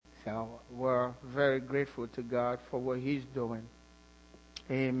So we're very grateful to God for what He's doing.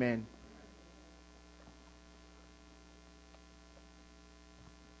 Amen.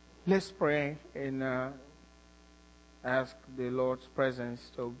 Let's pray and ask the Lord's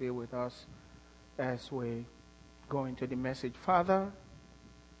presence to be with us as we go into the message. Father,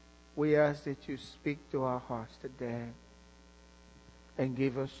 we ask that you speak to our hearts today and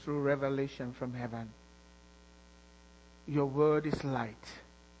give us true revelation from heaven. Your word is light,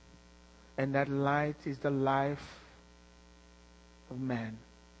 and that light is the life of man.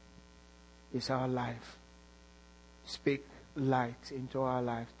 It's our life. Speak light into our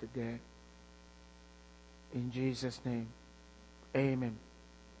life today. In Jesus' name, amen.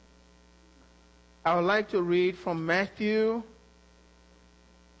 I would like to read from Matthew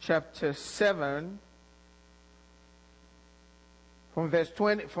chapter 7, from verse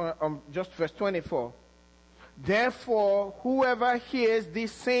 20, just verse 24. Therefore, whoever hears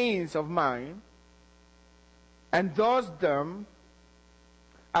these sayings of mine and does them,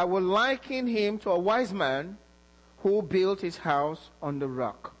 I will liken him to a wise man who built his house on the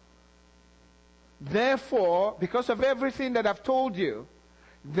rock. Therefore, because of everything that I've told you,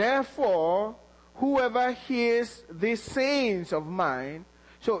 therefore, whoever hears these sayings of mine.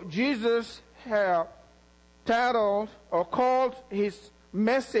 So Jesus titled or called his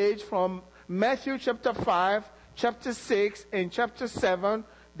message from Matthew chapter 5, chapter 6, and chapter 7,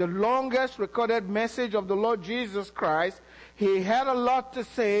 the longest recorded message of the Lord Jesus Christ. He had a lot to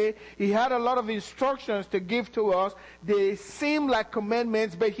say. He had a lot of instructions to give to us. They seem like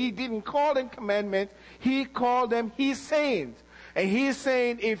commandments, but he didn't call them commandments. He called them his sayings. And he's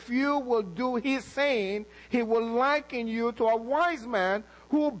saying, if you will do his saying, he will liken you to a wise man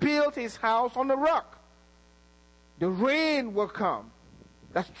who built his house on the rock. The rain will come.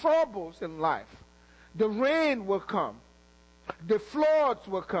 That's troubles in life. The rain will come. The floods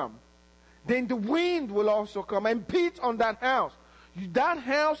will come. Then the wind will also come and beat on that house. That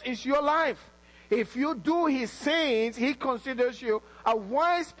house is your life. If you do his sayings, he considers you a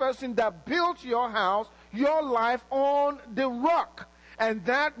wise person that built your house, your life on the rock. And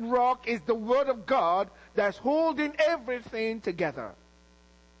that rock is the word of God that's holding everything together.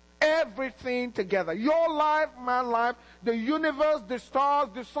 Everything together. Your life, my life, the universe, the stars,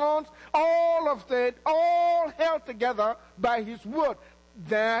 the suns, all of it, all held together by his word.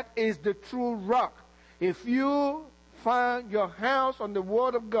 That is the true rock. If you find your house on the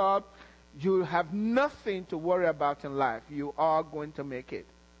word of God, you have nothing to worry about in life. You are going to make it.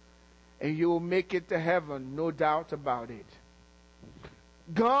 And you will make it to heaven, no doubt about it.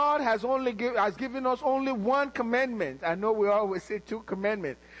 God has given us only one commandment. I know we always say two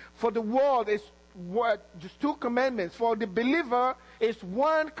commandments. For the world, it's just two commandments. For the believer, it's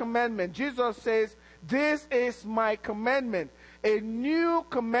one commandment. Jesus says, this is my commandment. A new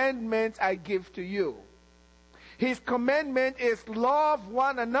commandment I give to you. His commandment is love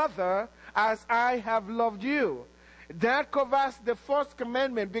one another as I have loved you. That covers the first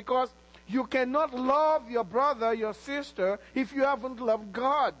commandment, because you cannot love your brother, your sister, if you haven't loved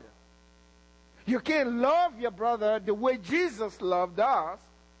God. You can't love your brother the way Jesus loved us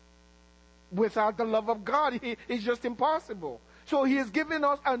without the love of God. It's just impossible. So he has given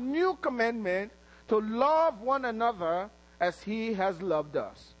us a new commandment to love one another as he has loved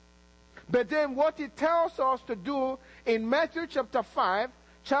us. But then what he tells us to do in Matthew chapter 5,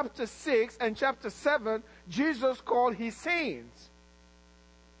 chapter 6, and chapter 7, Jesus called his sayings.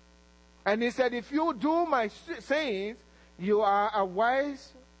 And he said, if you do my sayings, you are a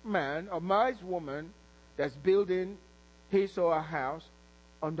wise man, a wise woman that's building his or her house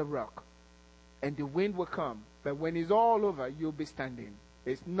on the rock. And the wind will come. But when it's all over, you'll be standing.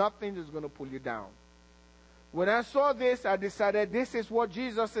 There's nothing that's going to pull you down. When I saw this, I decided this is what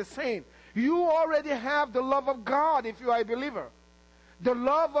Jesus is saying. You already have the love of God if you are a believer. The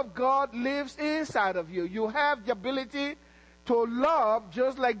love of God lives inside of you. You have the ability to love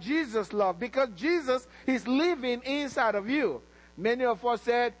just like Jesus loved, because Jesus is living inside of you. Many of us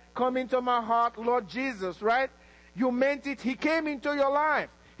said, come into my heart, Lord Jesus, right? You meant it. He came into your life.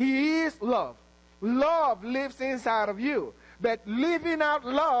 He is love. Love lives inside of you. But living out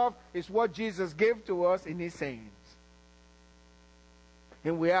love is what Jesus gave to us in his sayings.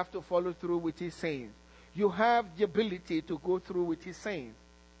 And we have to follow through with his sayings. You have the ability to go through with his sayings.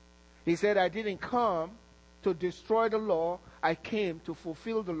 He said, I didn't come to destroy the law. I came to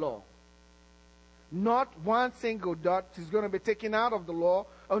fulfill the law. Not one single dot is going to be taken out of the law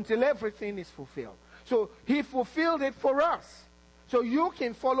until everything is fulfilled. So he fulfilled it for us. So you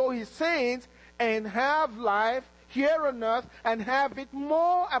can follow his sayings and have life here on earth and have it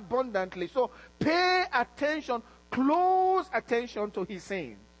more abundantly. So pay attention, close attention to his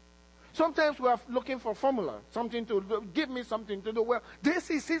sayings. Sometimes we are looking for formula, something to do, give me something to do. Well, this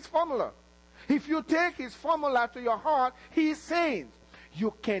is his formula. If you take his formula to your heart, he is saying,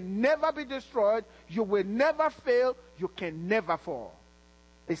 you can never be destroyed, you will never fail, you can never fall.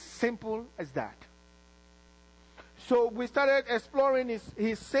 As simple as that. So we started exploring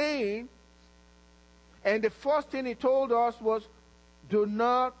his saying, and the first thing he told us was, do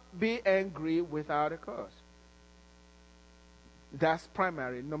not be angry without a cause. That's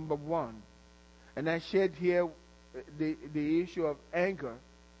primary, number one. And I shared here the issue of anger.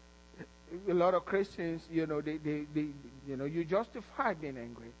 A lot of Christians, you justify being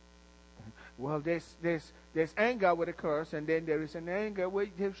angry. Well, there's anger with a curse, and then there is an anger where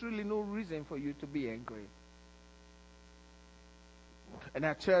there's really no reason for you to be angry. And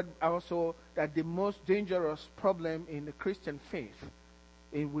I said also that the most dangerous problem in the Christian faith,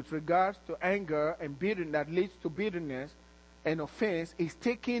 with regards to anger and bitterness that leads to bitterness and offense, is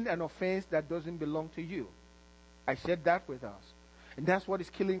taking an offense that doesn't belong to you. I shared that with us. And that's what is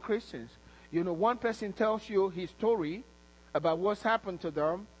killing Christians. One person tells you his story about what's happened to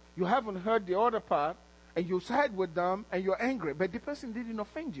them. You haven't heard the other part, and you side with them, and you're angry. But the person didn't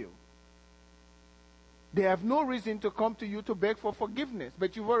offend you. They have no reason to come to you to beg for forgiveness,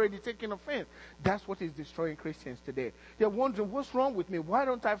 but you've already taken offense. That's what is destroying Christians today. They're wondering, what's wrong with me? Why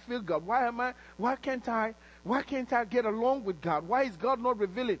don't I feel God? Why can't I get along with God? Why is God not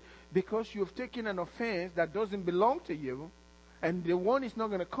revealing? Because you've taken an offense that doesn't belong to you, and the one is not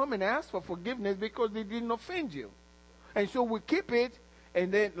going to come and ask for forgiveness because they didn't offend you. And so we keep it,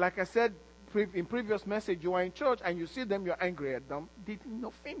 and then, like I said in previous message, you are in church and you see them, you're angry at them. They didn't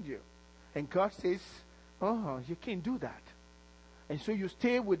offend you. And God says, you can't do that. And so you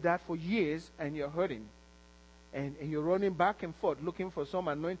stay with that for years, and you're hurting. And you're running back and forth, looking for some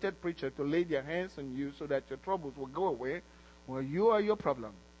anointed preacher to lay their hands on you so that your troubles will go away. Well, you are your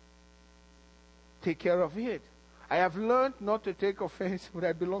problem. Take care of it. I have learned not to take offense when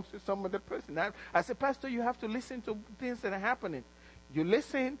that belongs to some other person. As a pastor, you have to listen to things that are happening. You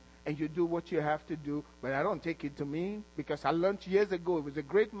listen and you do what you have to do, but I don't take it to me, because I learned years ago. It was a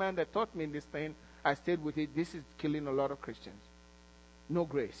great man that taught me this thing. I stayed with it. This is killing a lot of Christians. No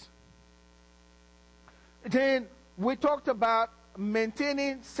grace. Then we talked about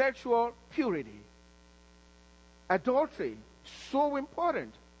maintaining sexual purity. Adultery, so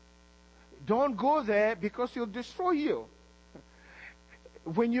important. Don't go there because it'll destroy you.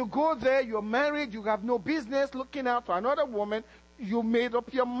 When you go there, you're married, you have no business looking out for another woman. You made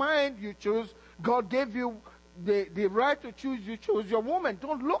up your mind, you choose. God gave you the right to choose. You choose your woman.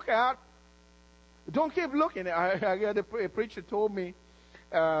 Don't look out. Don't keep looking. I heard a preacher told me,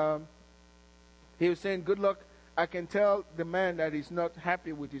 he was saying, good luck. I can tell the man that he's not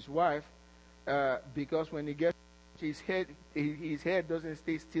happy with his wife because when he gets his head doesn't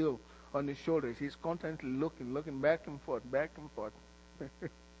stay still on his shoulders. He's constantly looking back and forth.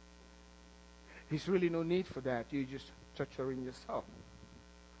 There's really no need for that. You're just torturing yourself.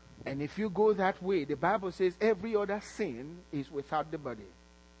 And if you go that way, the Bible says every other sin is without the body.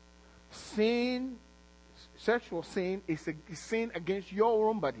 Sin, sexual sin, is a sin against your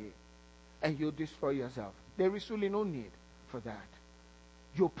own body, and you'll destroy yourself. There is really no need for that.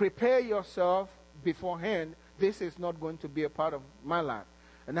 You prepare yourself beforehand. This is not going to be a part of my life.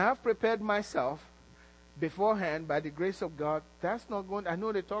 And I have prepared myself beforehand by the grace of God. That's not going. I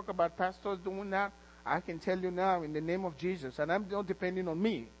know they talk about pastors doing that. I can tell you now in the name of Jesus, and I'm not depending on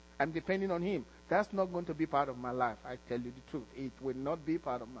me. I'm depending on Him. That's not going to be part of my life. I tell you the truth. It will not be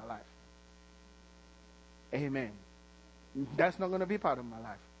part of my life. Amen. That's not going to be part of my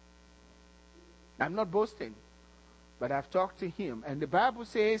life. I'm not boasting, but I've talked to Him. And the Bible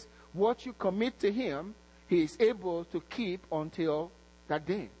says what you commit to Him, He is able to keep until that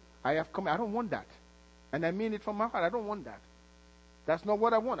day. I don't want that. And I mean it from my heart. I don't want that. That's not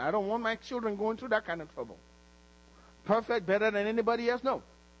what I want. I don't want my children going through that kind of trouble. Perfect, better than anybody else? No.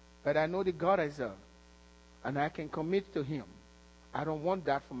 But I know the God I serve. And I can commit to Him. I don't want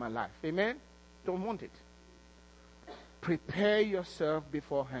that for my life. Amen? Don't want it. Prepare yourself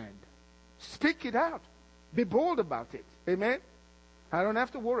beforehand. Speak it out. Be bold about it. Amen? I don't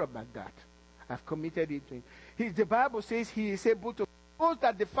have to worry about that. I've committed it to Him. The Bible says He is able to. Those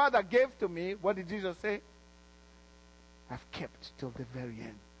that the Father gave to me, what did Jesus say? I've kept till the very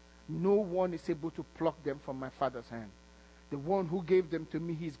end. No one is able to pluck them from my Father's hand. The one who gave them to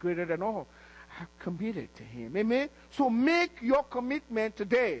me, He is greater than all. I've committed to Him. Amen? So make your commitment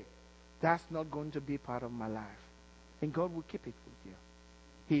today. That's not going to be part of my life. And God will keep it with you.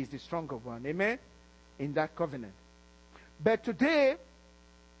 He is the stronger one. Amen? In that covenant. But today,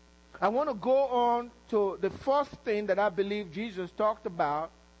 I want to go on to the first thing that I believe Jesus talked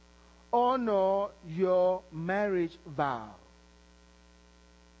about honor your marriage vow.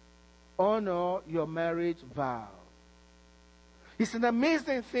 Honor your marriage vow. It's an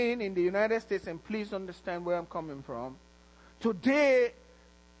amazing thing in the United States, and please understand where I'm coming from. Today,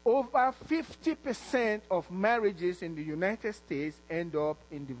 over 50% of marriages in the United States end up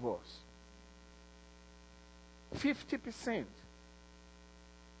in divorce. 50%.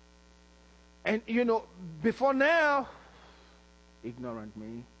 And before now, ignorant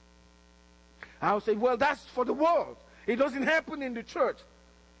me, I'll say, well, that's for the world. It doesn't happen in the church.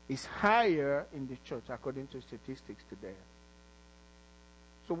 It's higher in the church according to statistics today.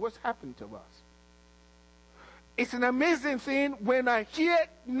 So what's happened to us? It's an amazing thing when I hear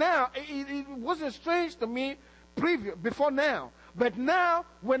now. It wasn't strange to me before now. But now,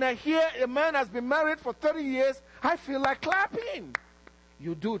 when I hear a man has been married for 30 years, I feel like clapping.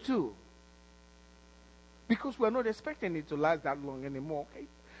 You do too. Because we're not expecting it to last that long anymore. Okay?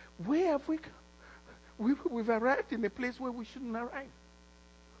 Where have we come? We've arrived in a place where we shouldn't arrive.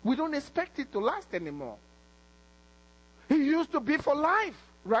 We don't expect it to last anymore. It used to be for life,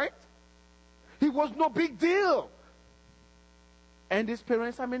 right? It was no big deal. And his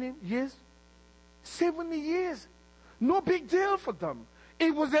parents, how many years? 70 years. No big deal for them.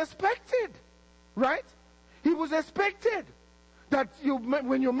 It was expected, right? It was expected that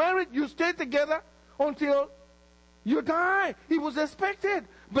when you're married, you stay together until you die. It was expected.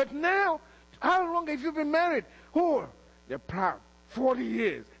 But now, how long have you been married? Oh, they're proud. 40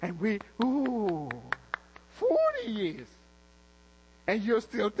 years. And 40 years. And you're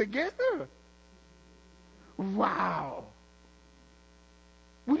still together. Wow.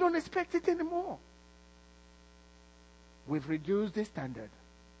 We don't expect it anymore. We've reduced the standard.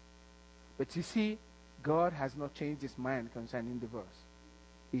 But you see, God has not changed his mind concerning divorce.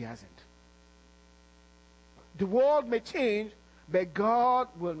 He hasn't. The world may change, but God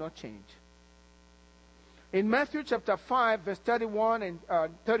will not change. In Matthew chapter 5, verse 31 and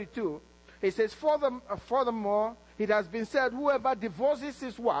 32, it says, furthermore, it has been said, whoever divorces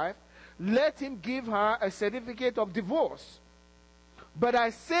his wife, let him give her a certificate of divorce. But I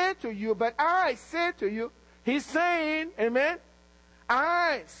say to you, he's saying, amen,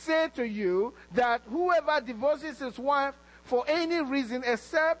 I say to you that whoever divorces his wife for any reason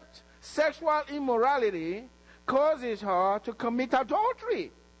except sexual immorality causes her to commit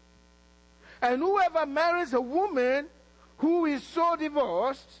adultery. And whoever marries a woman who is so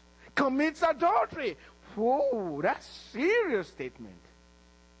divorced commits adultery. Whoa, that's a serious statement.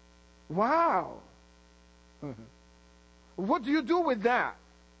 Wow. What do you do with that?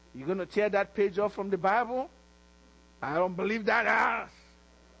 You're going to tear that page off from the Bible? I don't believe that.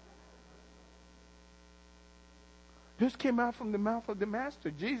 This came out from the mouth of the Master,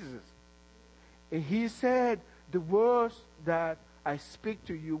 Jesus. And he said, the words that I speak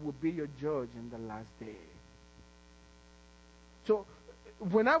to you will be your judge in the last day. So,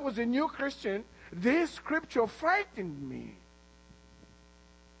 when I was a new Christian, this scripture frightened me.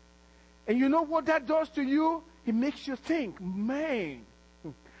 And you know what that does to you? It makes you think, man,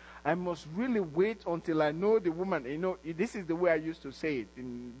 I must really wait until I know the woman. You know, this is the way I used to say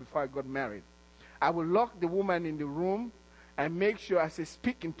it before I got married. I will lock the woman in the room and make sure I say,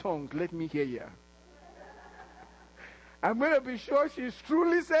 speak in tongues, let me hear you. I'm going to be sure she's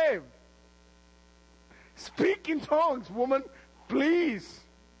truly saved. Speak in tongues, woman, please.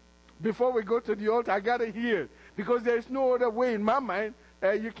 Before we go to the altar, I got to hear. Because there's no other way in my mind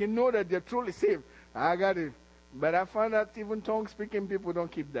you can know that they're truly saved. I got it. But I found out even tongue-speaking people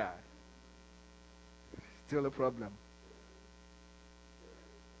don't keep that. Still a problem.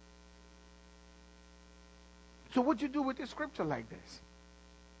 So what do you do with a scripture like this?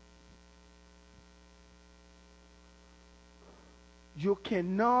 You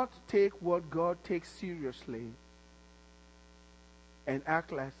cannot take what God takes seriously and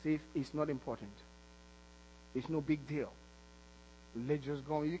act as if it's not important. It's no big deal. Let's just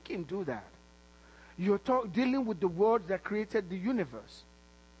go. You can't do that. You're dealing with the words that created the universe.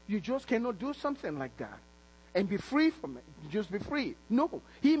 You just cannot do something like that and be free from it. Just be free. No.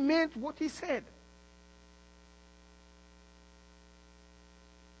 He meant what he said.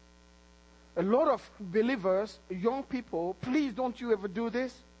 A lot of believers, young people, please don't you ever do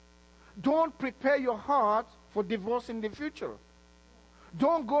this. Don't prepare your heart for divorce in the future.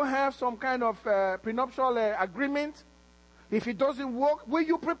 Don't go have some kind of prenuptial agreement. If it doesn't work, will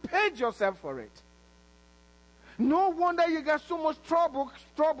you prepare yourself for it? No wonder you got so much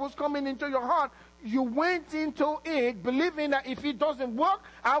troubles coming into your heart. You went into it believing that if it doesn't work,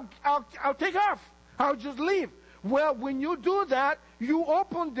 I'll take off. I'll just leave. Well, when you do that, you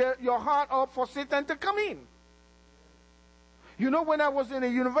open your heart up for Satan to come in. You know, when I was in the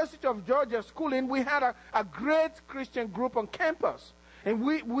University of Georgia schooling, we had a great Christian group on campus. And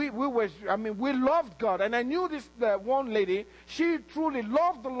we loved God. And I knew this one lady, she truly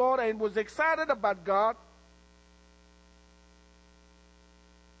loved the Lord and was excited about God.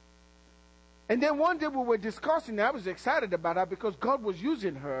 And then one day we were discussing, I was excited about her because God was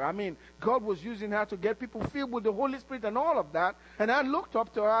using her. I mean, God was using her to get people filled with the Holy Spirit and all of that. And I looked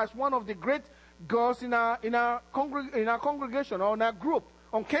up to her as one of the great girls in our congregation or in our group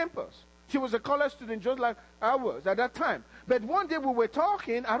on campus. She was a college student just like I was at that time. But one day we were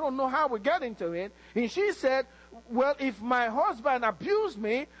talking, I don't know how we got into it, and she said, well, if my husband abused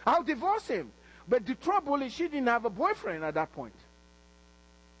me, I'll divorce him. But the trouble is she didn't have a boyfriend at that point.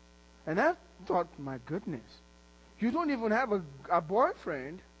 And I thought, my goodness, you don't even have a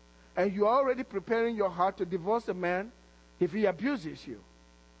boyfriend, and you're already preparing your heart to divorce a man if he abuses you.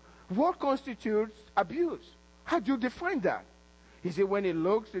 What constitutes abuse? How do you define that? Is it when he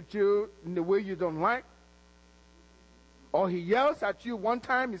looks at you in the way you don't like? Or he yells at you one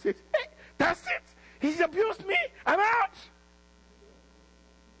time, he says, hey, that's it. He's abused me. I'm out.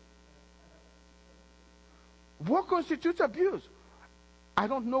 What constitutes abuse? I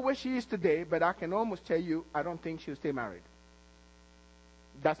don't know where she is today, but I can almost tell you, I don't think she'll stay married.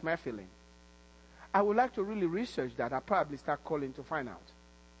 That's my feeling. I would like to really research that. I'll probably start calling to find out.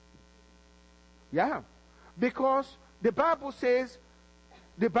 Yeah. Because the Bible says,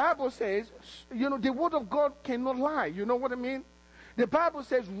 you know, the word of God cannot lie. You know what I mean? The Bible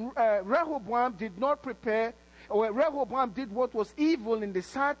says Rehoboam did not prepare, or Rehoboam did what was evil in the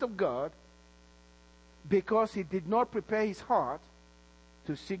sight of God because he did not prepare his heart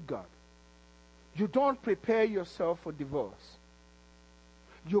to seek God. You don't prepare yourself for divorce.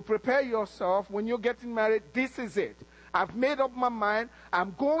 You prepare yourself when you're getting married. This is it. I've made up my mind.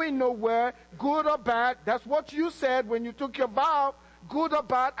 I'm going nowhere, good or bad. That's what you said when you took your vow, good or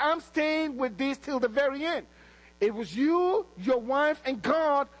bad. I'm staying with this till the very end. It was you, your wife, and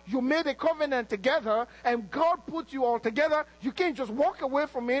God. You made a covenant together, and God put you all together. You can't just walk away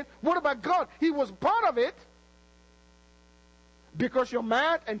from it. What about God? He was part of it. Because you're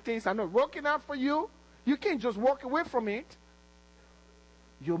mad and things are not working out for you, you can't just walk away from it.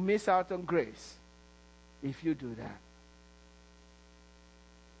 You'll miss out on grace if you do that.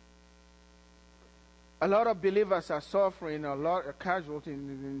 A lot of believers are suffering a lot of casualties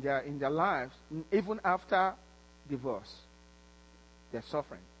in their lives, even after divorce. They're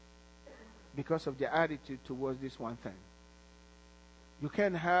suffering because of their attitude towards this one thing. You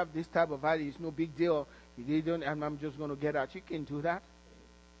can't have this type of attitude. It's no big deal. And I'm just going to get out. You can't do that.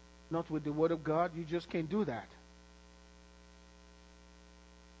 Not with the Word of God. You just can't do that.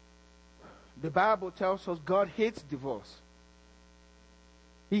 The Bible tells us God hates divorce.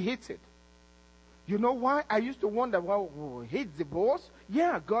 He hates it. You know why? I used to wonder, well, he hates divorce?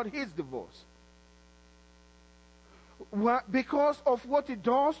 Yeah, God hates divorce. Well, because of what it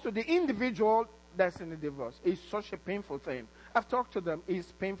does to the individual that's in the divorce. It's such a painful thing. I've talked to them.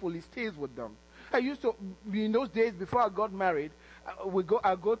 It's painful. It stays with them. I used to, in those days before I got married,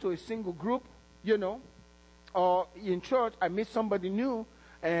 I go to a single group, you know, or in church, I meet somebody new,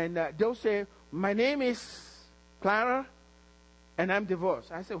 and they'll say, my name is Clara, and I'm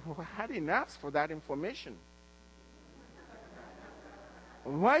divorced. I said, well, I didn't ask for that information.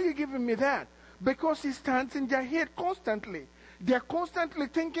 Why are you giving me that? Because it stands in their head constantly. They're constantly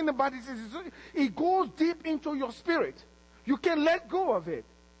thinking about it. It goes deep into your spirit. You can't let go of it.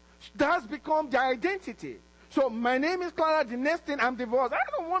 That's become their identity. So my name is Clara, the next thing I'm divorced.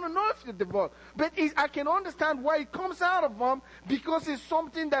 I don't want to know if you're divorced. But I can understand why it comes out of them, because it's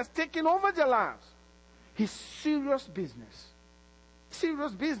something that's taking over their lives. It's serious business.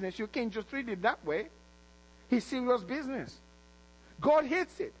 Serious business. You can't just read it that way. It's serious business. God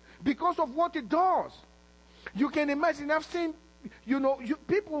hates it because of what it does. You can imagine, I've seen,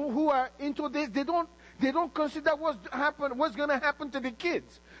 people who are into this, they don't consider what's going to happen to the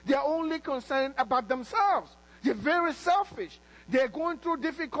kids. They're only concerned about themselves. They're very selfish. They're going through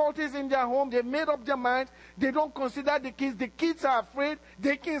difficulties in their home. They made up their minds. They don't consider the kids. The kids are afraid.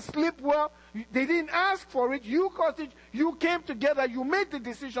 They can't sleep well. They didn't ask for it. You caused it. You came together. You made the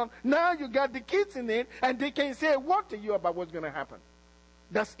decision. Now you got the kids in it, and they can say what to you about what's going to happen.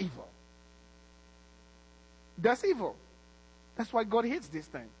 That's evil. That's evil. That's why God hates this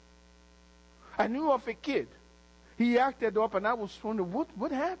thing. I knew of a kid. He acted up, and I was wondering,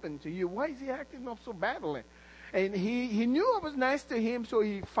 what happened to you? Why is he acting up so badly? And he knew I was nice to him, so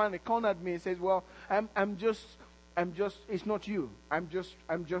he finally cornered me and says, well, I'm just, it's not you. I'm just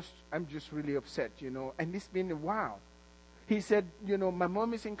really upset, And it's been a while. He said, my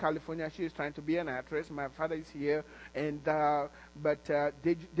mom is in California. She is trying to be an actress. My father is here, but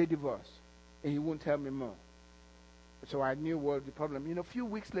they divorced, and he won't tell me more. So I knew what the problem. A few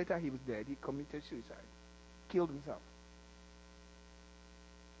weeks later, he was dead. He committed suicide, killed himself.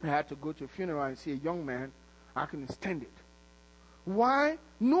 I had to go to a funeral and see a young man. I couldn't stand it. Why?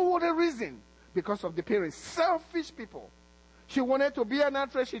 No other reason. Because of the parents. Selfish people. She wanted to be an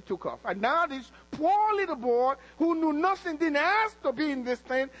actress, she took off. And now this poor little boy who knew nothing, didn't ask to be in this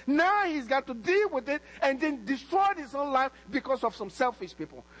thing, now he's got to deal with it and then destroy his own life because of some selfish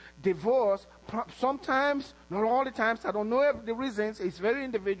people. Divorce, sometimes, not all the times, I don't know the reasons, it's very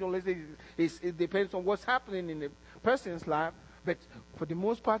individualistic, it depends on what's happening in the person's life, but for the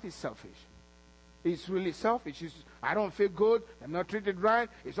most part, it's selfish. It's really selfish. I don't feel good, I'm not treated right,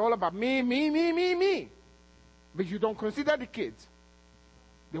 it's all about me, me, me, me, me. But you don't consider the kids.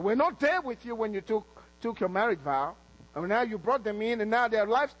 They were not there with you when you took your marriage vow. And now you brought them in, and now their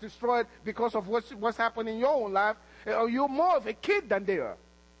lives destroyed because of what's happening in your own life. Or you're more of a kid than they are.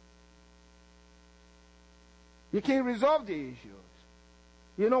 You can't resolve the issues.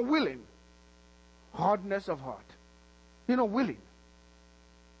 You're not willing. Hardness of heart. You're not willing.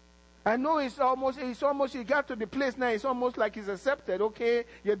 I know it's almost, you got to the place now, it's almost like it's accepted. Okay,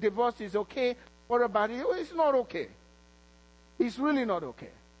 your divorce is okay. What about it? It's not okay. It's really not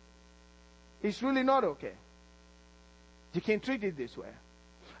okay. It's really not okay. You can't treat it this way.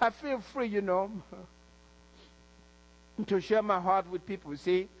 I feel free, to share my heart with people.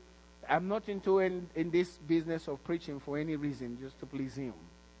 See, I'm not into in this business of preaching for any reason, just to please Him.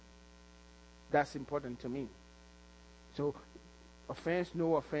 That's important to me. So, offense,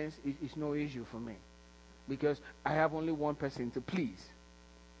 no offense, is no issue for me. Because I have only one person to please.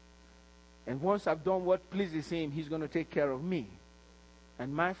 And once I've done what pleases Him, He's going to take care of me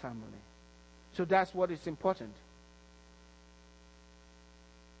and my family. So that's what is important.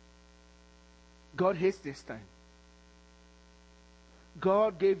 God hates this thing.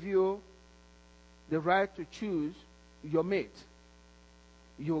 God gave you the right to choose your mate.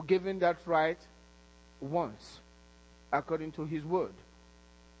 You're given that right once, according to His word.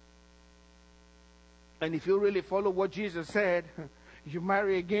 And if you really follow what Jesus said, you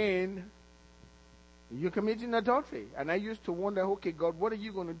marry again, you're committing adultery. And I used to wonder, okay, God, what are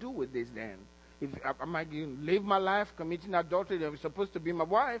you going to do with this then? Am I going to live my life committing adultery that was supposed to be my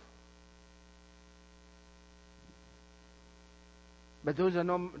wife? But those are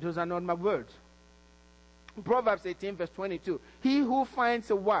not my words. Proverbs 18 verse 22. He who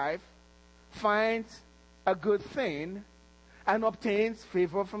finds a wife finds a good thing and obtains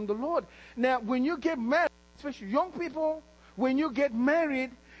favor from the Lord. Now, when you get married, especially young people, when you get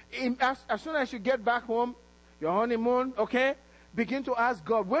married, as soon as you get back home, your honeymoon, okay, begin to ask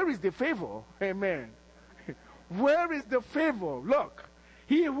God, where is the favor? Amen. Where is the favor? Look,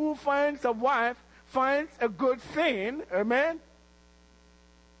 he who finds a wife finds a good thing. Amen.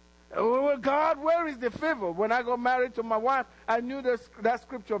 Oh, God, where is the favor? When I got married to my wife, I knew that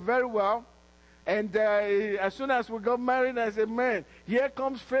scripture very well. And as soon as we got married, I said, man, here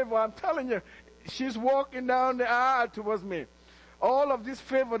comes favor. I'm telling you, she's walking down the aisle towards me. All of this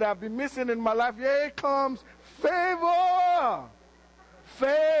favor that I've been missing in my life, here comes favor.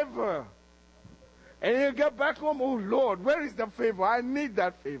 Favor. And you get back home, oh Lord, where is the favor? I need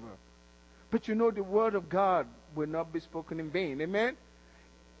that favor. But the word of God will not be spoken in vain. Amen?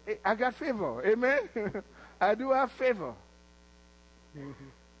 I got favor. Amen? I do have favor.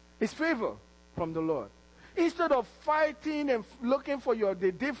 It's favor from the Lord. Instead of fighting and looking for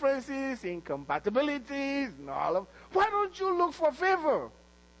the differences, incompatibilities, and all of, why don't you look for favor?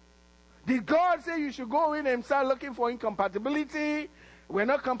 Did God say you should go in and start looking for incompatibility? We're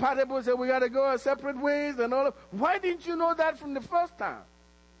not compatible, so we got to go our separate ways and all of. Why didn't you know that from the first time?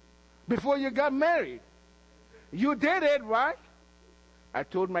 Before you got married. You did it, right? I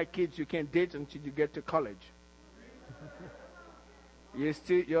told my kids you can't date until you get to college.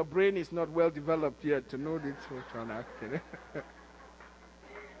 Your brain is not well developed yet to know this one.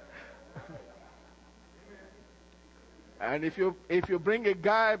 And if you bring a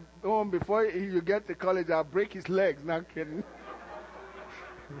guy home before you get to college, I'll break his legs. Not kidding.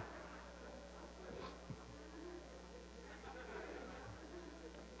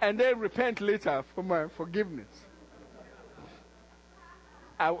 And then repent later for my forgiveness.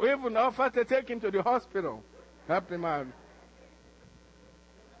 I will even offer to take him to the hospital. Help him out.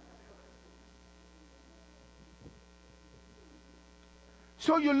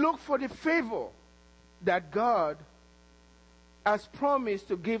 So you look for the favor that God has promised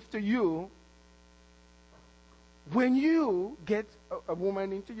to give to you when you get a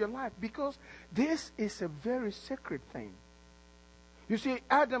woman into your life. Because this is a very sacred thing. You see,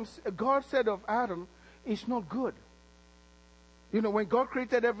 God said of Adam, it's not good. You know, when God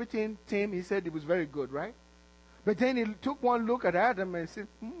created everything, Tim, he said it was very good, right? But then he took one look at Adam and said,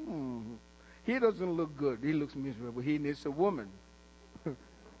 he doesn't look good. He looks miserable. He needs a woman.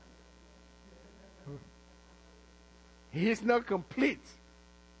 He's not complete.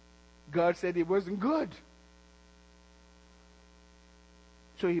 God said it wasn't good.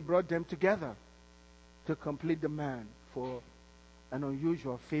 So he brought them together to complete the man for an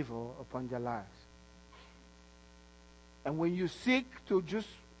unusual favor upon their lives. And when you seek to just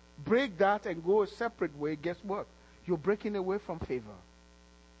break that and go a separate way, guess what? You're breaking away from favor.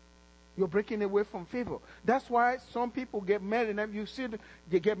 You're breaking away from favor. That's why some people get married. And you see,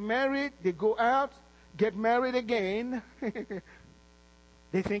 they get married, they go out, get married again.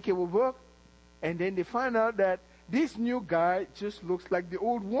 They think it will work. And then they find out that this new guy just looks like the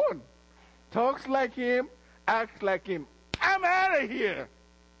old one. Talks like him, acts like him. I'm out of here.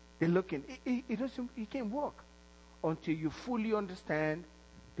 They're looking. It can't work until you fully understand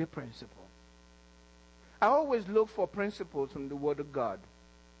the principle. I always look for principles from the Word of God.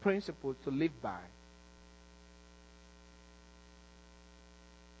 Principles to live by.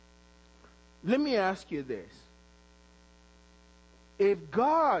 Let me ask you this. If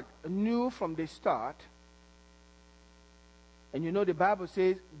God knew from the start, and you know the Bible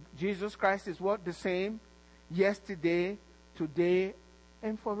says Jesus Christ is what? The same yesterday, today,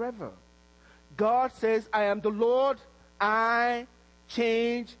 and forever. God says, I am the Lord, I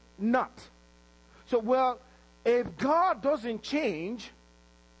change not. So, well, if God doesn't change,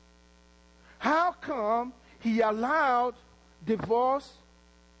 how come he allowed divorce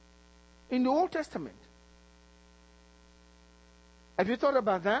in the Old Testament? Have you thought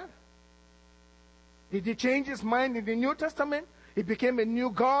about that? Did he change his mind in the New Testament? He became a new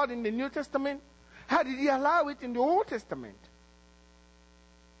God in the New Testament? How did he allow it in the Old Testament?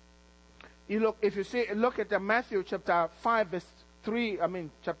 Look at Matthew chapter 5, verse 3,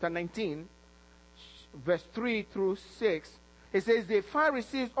 chapter 19, verse 3 through 6. It says, the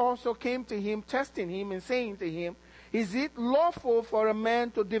Pharisees also came to him, testing him and saying to him, is it lawful for a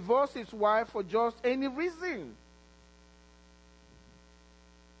man to divorce his wife for just any reason?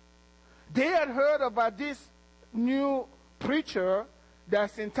 They had heard about this new preacher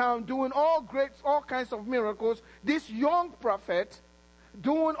that's in town doing all kinds of miracles, this young prophet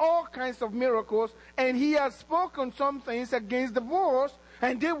doing all kinds of miracles, and he had spoken some things against divorce,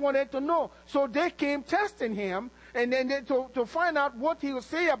 and they wanted to know. So they came testing him, and then to find out what he would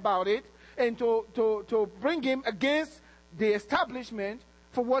say about it, and to bring him against the establishment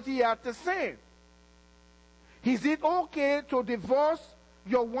for what he had to say. Is it okay to divorce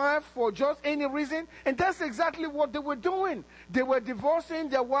your wife for just any reason? And that's exactly what they were doing. They were divorcing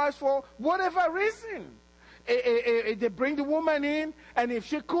their wives for whatever reason. They bring the woman in, and if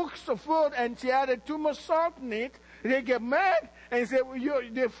she cooks the food and she added too much salt in it, they get mad and say, well,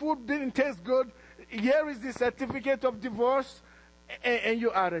 the food didn't taste good. Here is the certificate of divorce, and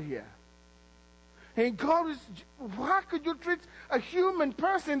you're out of here. And God is, why could you treat a human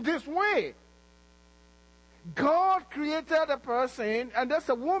person this way? God created a person, and that's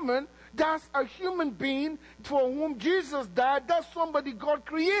a woman, that's a human being for whom Jesus died. That's somebody God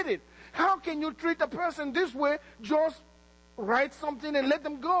created. How can you treat a person this way? Just write something and let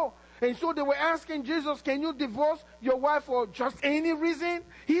them go. And so they were asking Jesus, can you divorce your wife for just any reason?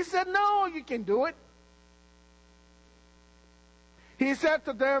 He said, no, you can do it. He said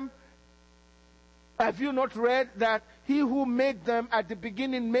to them, have you not read that he who made them at the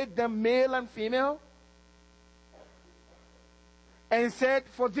beginning made them male and female? And said,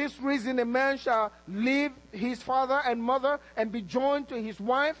 for this reason a man shall leave his father and mother and be joined to his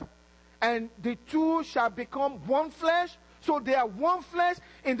wife, and the two shall become one flesh. So they are one flesh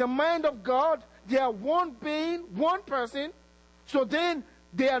in the mind of God. They are one being, one person. So then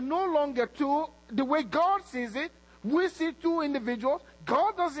they are no longer two. The way God sees it, we see two individuals.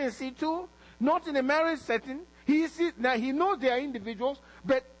 God doesn't see two, not in a marriage setting. He knows they are individuals,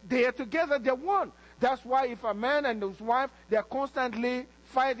 but they are together, they're one. That's why if a man and his wife, they are constantly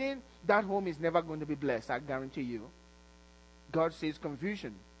fighting, that home is never going to be blessed, I guarantee you. God sees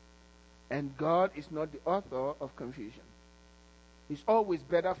confusion. And God is not the author of confusion. It's always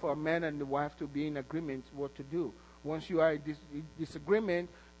better for a man and the wife to be in agreement what to do. Once you are in disagreement,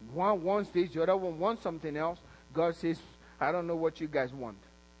 one wants this, the other one wants something else, God says, I don't know what you guys want.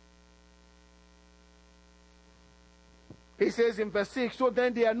 He says in verse 6, so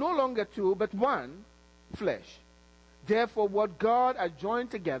then they are no longer two, but one flesh. Therefore, what God has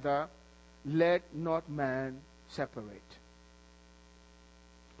joined together, let not man separate.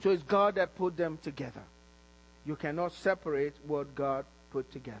 So it's God that put them together. You cannot separate what God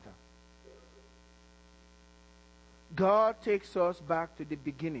put together. God takes us back to the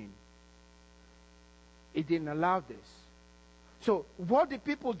beginning. He didn't allow this. So what the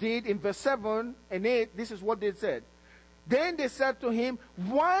people did in verse 7 and 8, this is what they said. Then they said to him,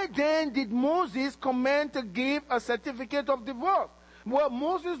 why then did Moses command to give a certificate of divorce? Well,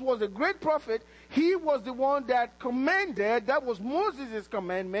 Moses was a great prophet. He was the one that commanded, that was Moses'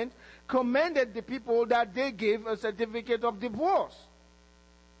 commandment, commanded the people that they give a certificate of divorce.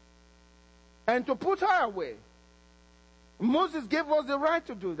 And to put her away. Moses gave us the right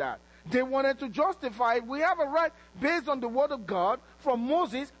to do that. They wanted to justify, we have a right based on the word of God from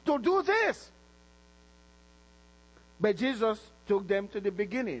Moses to do this. But Jesus took them to the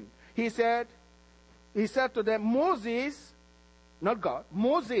beginning. He said to them, Moses, not God,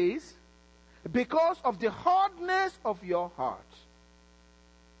 Moses, because of the hardness of your heart,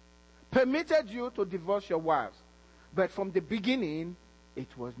 permitted you to divorce your wives. But from the beginning,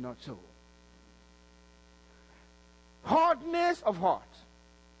 it was not so. Hardness of heart.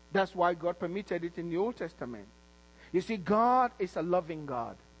 That's why God permitted it in the Old Testament. You see, God is a loving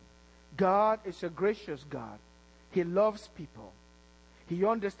God. God is a gracious God. He loves people. He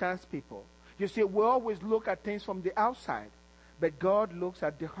understands people. You see, we always look at things from the outside, but God looks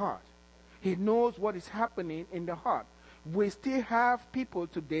at the heart. He knows what is happening in the heart. We still have people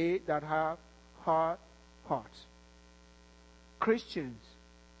today that have hard hearts. Christians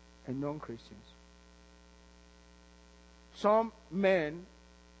and non-Christians. Some men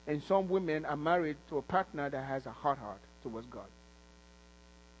and some women are married to a partner that has a hard heart towards God.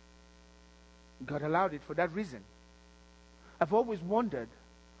 God allowed it for that reason. I've always wondered,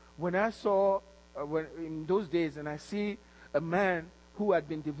 when I saw, in those days, and I see a man who had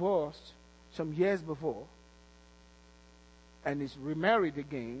been divorced some years before, and is remarried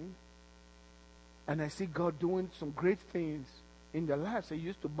again, and I see God doing some great things in their lives, it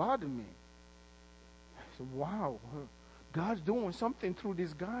used to bother me. I said, wow, God's doing something through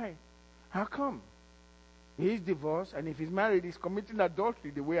this guy. How come? He's divorced, and if he's married, he's committing adultery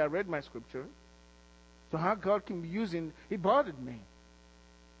the way I read my scripture. So how God can be using, it bothered me.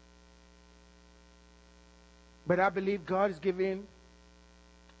 But I believe God is giving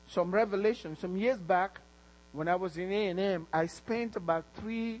some revelation. Some years back, when I was in A&M, I spent about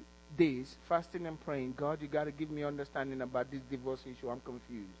 3 days fasting and praying. God, you got to give me understanding about this divorce issue. I'm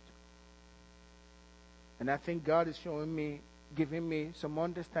confused. And I think God is showing me, giving me some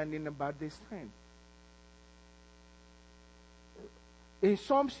understanding about this thing. In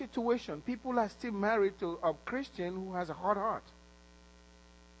some situation, people are still married to a Christian who has a hard heart.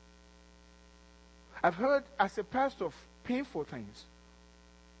 I've heard as a pastor of painful things.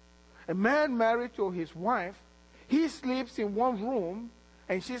 A man married to his wife, he sleeps in one room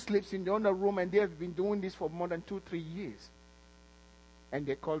and she sleeps in the other room, and they have been doing this for more than 2-3 years. And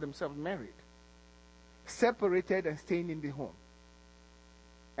they call themselves married. Separated and staying in the home.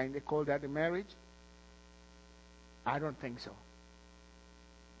 And they call that a marriage? I don't think so.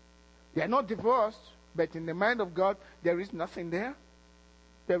 They are not divorced, but in the mind of God, there is nothing there.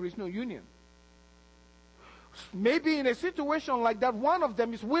 There is no union. Maybe in a situation like that, one of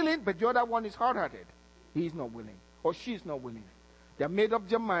them is willing, but the other one is hard-hearted. He is not willing, or she is not willing. They have made up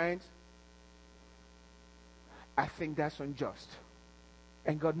their minds. I think that's unjust.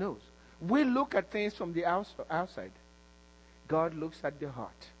 And God knows. We look at things from the outside. God looks at the heart.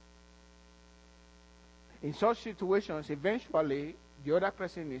 In such situations, eventually, the other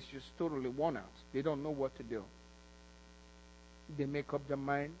person is just totally worn out. They don't know what to do. They make up their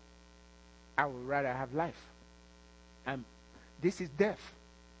mind, I would rather have life. And this is death.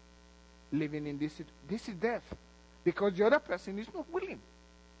 Living in this is death. Because the other person is not willing.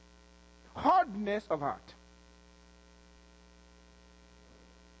 Hardness of heart.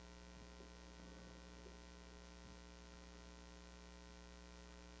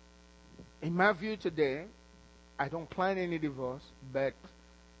 In my view today, I don't plan any divorce, but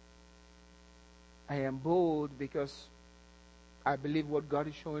I am bold because I believe what God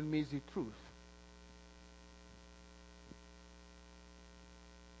is showing me is the truth.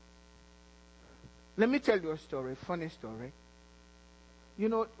 Let me tell you a story, a funny story. You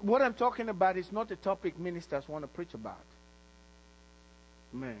know, what I'm talking about is not a topic ministers want to preach about.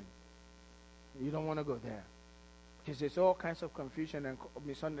 Man, you don't want to go there. Because there's all kinds of confusion and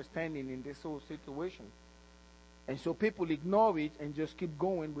misunderstanding in this whole situation. And so people ignore it and just keep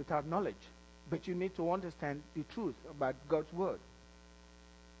going without knowledge. But you need to understand the truth about God's word.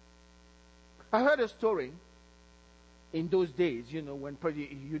 I heard a story in those days, you know, when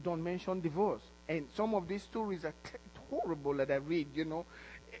you don't mention divorce. And some of these stories are horrible that I read, you know.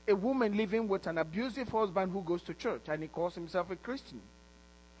 a woman living with an abusive husband who goes to church and he calls himself a Christian.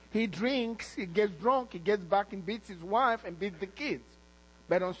 He drinks, he gets drunk, he gets back and beats his wife and beats the kids.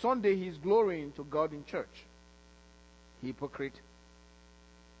 But on Sunday, he's glorying to God in church. Hypocrite.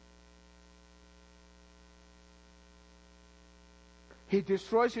 He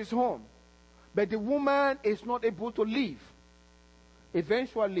destroys his home. But the woman is not able to leave.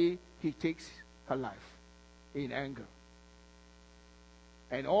 Eventually, he takes her life in anger.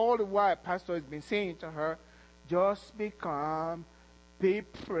 And all the while, Pastor has been saying to her, just be calm, be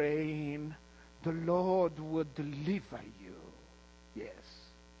praying, the Lord will deliver you. Yes.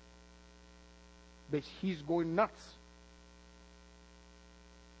 But he's going nuts.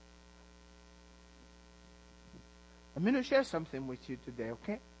 I'm going to share something with you today,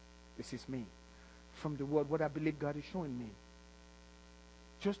 okay? This is me. From the word, what I believe God is showing me.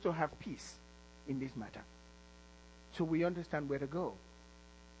 Just to have peace in this matter. So we understand where to go.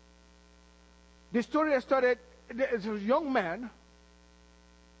 The story has started, there's a young man,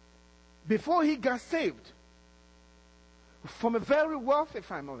 before he got saved, from a very wealthy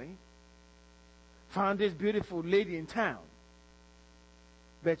family, found this beautiful lady in town.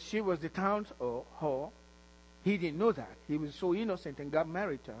 But she was the town's whore. He didn't know that. He was so innocent and got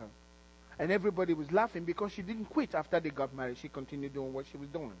married to her. And everybody was laughing because she didn't quit after they got married. She continued doing what she was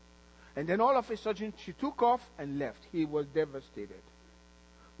doing. And then all of a sudden, she took off and left. He was devastated.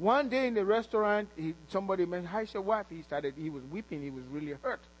 One day in the restaurant, somebody mentioned, how's your wife? He was weeping. He was really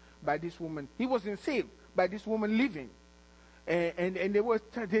hurt by this woman. He wasn't saved by this woman leaving. And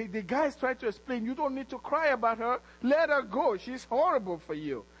the guys tried to explain, you don't need to cry about her. Let her go. She's horrible for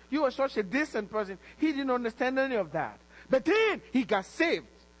you. You are such a decent person. He didn't understand any of that. But then he got saved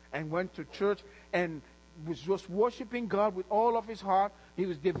and went to church and was just worshiping God with all of his heart. He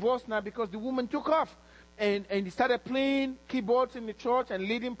was divorced now because the woman took off. And he started playing keyboards in the church and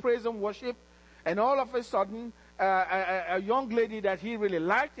leading praise and worship. And all of a sudden, a young lady that he really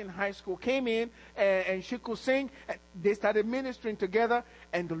liked in high school came in and she could sing. And they started ministering together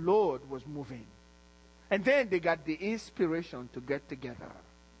and the Lord was moving. And then they got the inspiration to get together.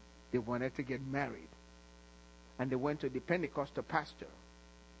 They wanted to get married. And they went to the Pentecostal pastor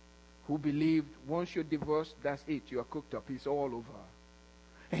who believed once you're divorced, that's it. You are cooked up. It's all over.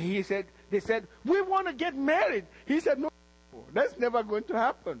 And they said, we want to get married. He said, no, that's never going to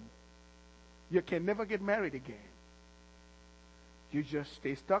happen. You can never get married again. You just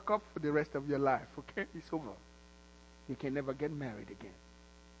stay stuck up for the rest of your life, okay? It's over. You can never get married again.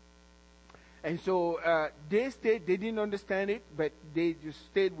 And so they didn't understand it, but they just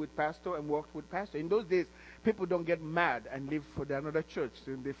stayed with pastor and worked with pastor. In those days, people don't get mad and leave for another church.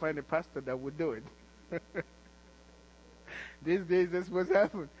 So they find a pastor that would do it. These days, that's what's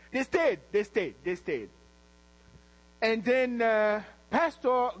happened. They stayed. And then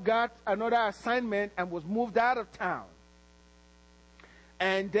pastor got another assignment and was moved out of town.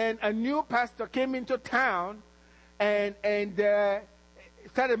 And then a new pastor came into town and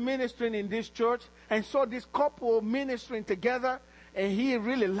started ministering in this church and saw this couple ministering together. And he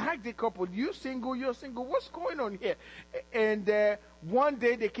really liked the couple. You're single. What's going on here? And one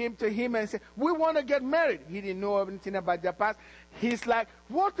day they came to him and said, we want to get married. He didn't know anything about their past. He's like,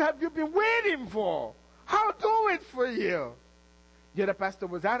 what have you been waiting for? I'll do it for you. The other pastor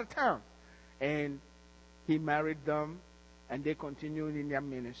was out of town. And he married them. And they continued in their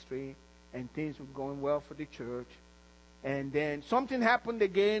ministry. And things were going well for the church. And then something happened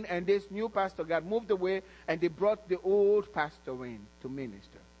again, and this new pastor got moved away, and they brought the old pastor in to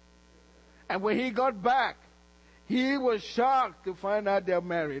minister. And when he got back, he was shocked to find out they're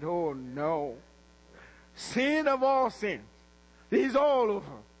married. Oh no. Sin of all sins. He's all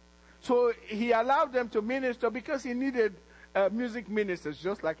over. So he allowed them to minister because he needed music ministers,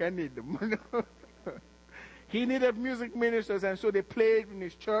 just like I need them. He needed music ministers, and so they played in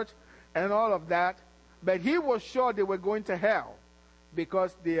his church and all of that. But he was sure they were going to hell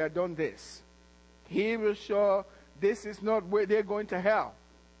because they had done this. He was sure this is not where they're going to hell.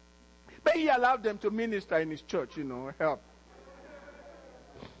 But he allowed them to minister in his church, help.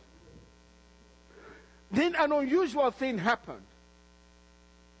 Then an unusual thing happened.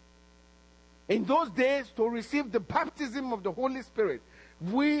 In those days, to receive the baptism of the Holy Spirit,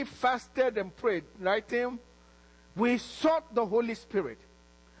 we fasted and prayed, right, Tim? We sought the Holy Spirit.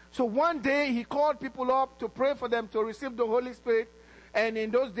 So one day he called people up to pray for them to receive the Holy Spirit. And in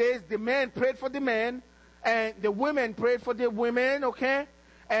those days, the men prayed for the men. And the women prayed for the women, okay?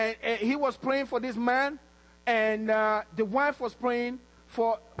 And he was praying for this man. And the wife was praying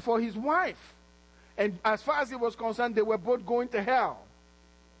for his wife. And as far as he was concerned, they were both going to hell.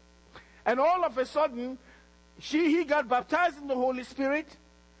 And all of a sudden, he got baptized in the Holy Spirit.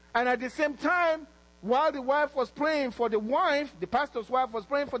 And at the same time, while the wife was praying for the wife, the pastor's wife was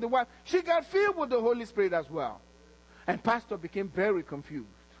praying for the wife, she got filled with the Holy Spirit as well. And pastor became very confused.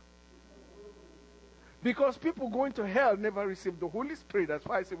 Because people going to hell never received the Holy Spirit as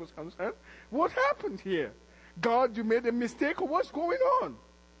far as he was concerned. What happened here? God, you made a mistake, or what's going on?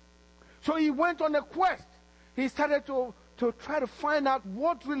 So he went on a quest. He started to try to find out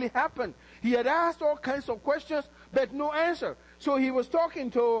what really happened. He had asked all kinds of questions, but no answer. So he was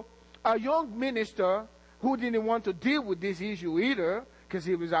talking to a young minister who didn't want to deal with this issue either, because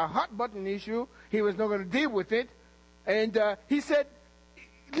it was a hot button issue. He was not going to deal with it. And he said,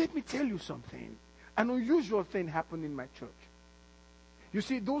 let me tell you something. An unusual thing happened in my church. You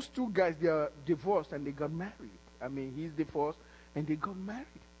see, those two guys, they are divorced and they got married. I mean, he's divorced and they got married.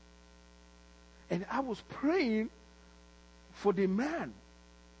 And I was praying for the man.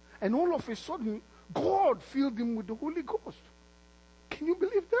 And all of a sudden, God filled him with the Holy Ghost. Can you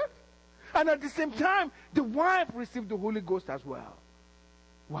believe that? And at the same time, the wife received the Holy Ghost as well.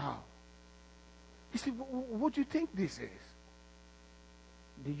 Wow. He said, what do you think this is?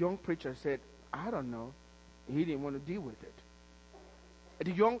 The young preacher said, I don't know. He didn't want to deal with it.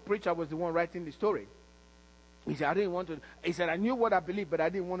 The young preacher was the one writing the story. He said, I knew what I believed, but I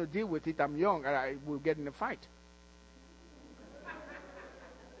didn't want to deal with it. I'm young, and I will get in a fight.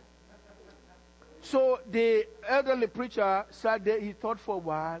 So the elderly preacher sat there. He thought for a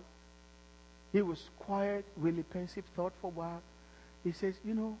while. He was quiet, really pensive, thought for a while. He says,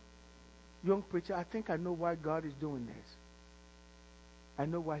 young preacher, I think I know why God is doing this. I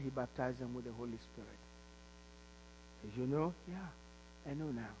know why he baptized them with the Holy Spirit. He says, Yeah, I know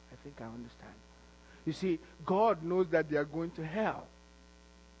now. I think I understand. You see, God knows that they are going to hell.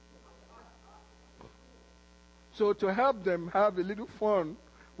 So to help them have a little fun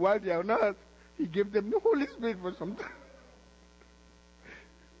while they are on earth, he gave them the Holy Spirit for some time.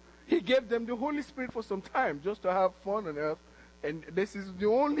 He gave them the Holy Spirit for some time just to have fun on earth. And this is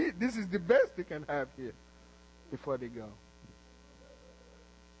the best they can have here before they go.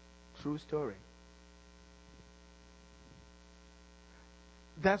 True story.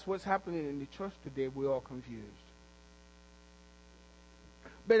 That's what's happening in the church today. We're all confused.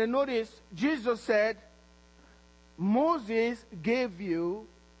 But notice, Jesus said, Moses gave you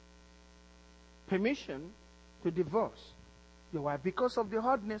permission to divorce your wife because of the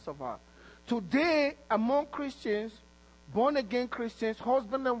hardness of heart. Today, among Christians, born-again Christians,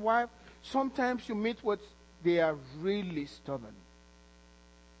 husband and wife, sometimes you meet what they are really stubborn.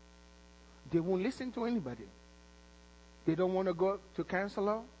 They won't listen to anybody. They don't want to go to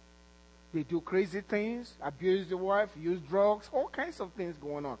counselor. They do crazy things, abuse the wife, use drugs, all kinds of things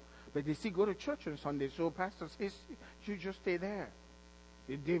going on. But they still go to church on Sunday. So pastor says, you just stay there.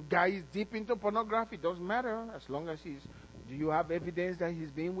 If the guy is deep into pornography, it doesn't matter as long as do you have evidence that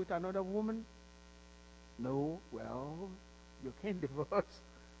he's been with another woman? No. Well, you can't divorce.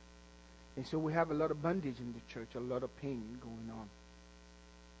 And so we have a lot of bondage in the church, a lot of pain going on.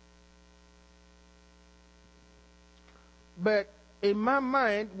 But in my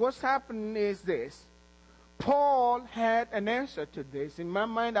mind, what's happening is this. Paul had an answer to this. In my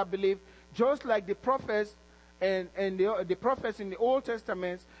mind, I believe, just like the prophets and the prophets in the Old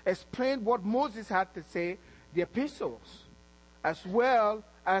Testament explained what Moses had to say, the epistles, as well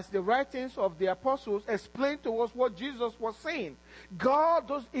as the writings of the apostles, explain to us what Jesus was saying.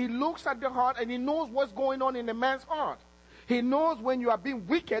 He looks at the heart and he knows what's going on in a man's heart. He knows when you are being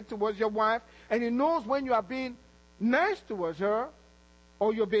wicked towards your wife, and he knows when you are being nice towards her,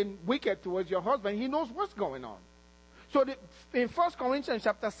 or you're being wicked towards your husband. He knows what's going on. So in 1 Corinthians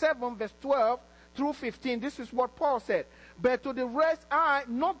chapter 7, verse 12 through 15, this is what Paul said. But to the rest I,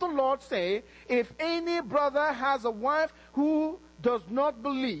 not the Lord, say, if any brother has a wife who does not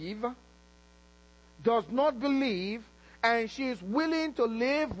believe, and she is willing to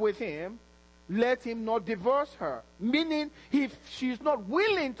live with him, let him not divorce her. Meaning, if she is not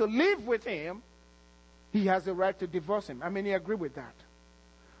willing to live with him, he has a right to divorce him. How many agree with that?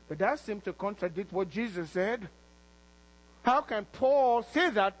 But that seems to contradict what Jesus said. How can Paul say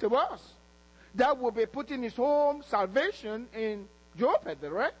that to us? That will be putting his whole salvation in jeopardy,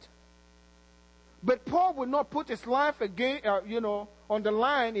 right? But Paul will not put his life again, on the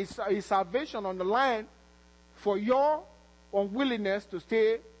line, his salvation on the line for your unwillingness to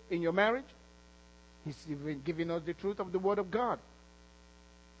stay in your marriage. He's even giving us the truth of the Word of God.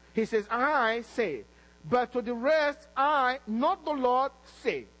 He says, I say, but to the rest I, not the Lord,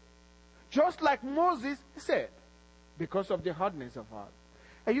 say. Just like Moses said, because of the hardness of heart.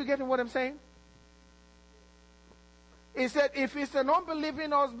 Are you getting what I'm saying? He said, if he's an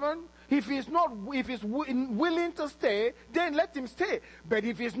unbelieving husband, if he's willing to stay, then let him stay. But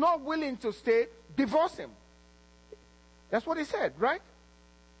if he's not willing to stay, divorce him. That's what he said, right?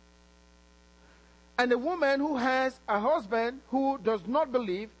 And a woman who has a husband who does not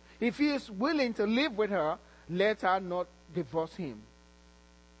believe, if he is willing to live with her, let her not divorce him.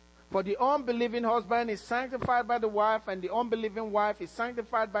 For the unbelieving husband is sanctified by the wife, and the unbelieving wife is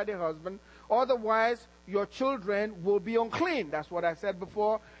sanctified by the husband. Otherwise, your children will be unclean. That's what I said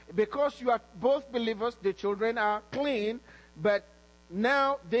before. Because you are both believers, the children are clean, but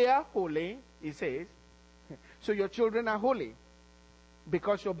now they are holy, he says. So your children are holy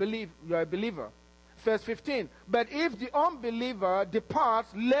because you are a believer. Verse 15. But if the unbeliever departs,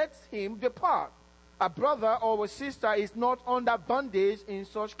 let him depart. A brother or a sister is not under bondage in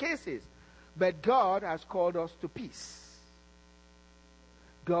such cases. But God has called us to peace.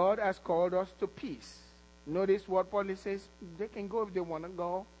 God has called us to peace. Notice what Paul says. They can go if they want to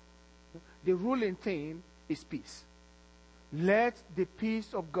go. The ruling thing is peace. Let the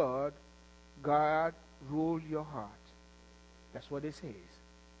peace of God rule your heart. That's what it says.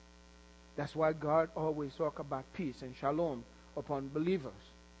 That's why God always talks about peace and shalom upon believers.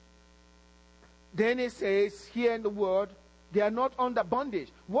 Then it says here in the word, they are not under bondage.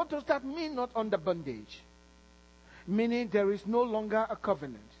 What does that mean, not under bondage? Meaning there is no longer a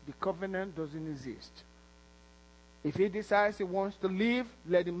covenant. The covenant doesn't exist. If he decides he wants to leave,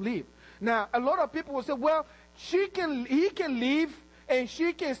 let him leave. Now, a lot of people will say, well, he can leave and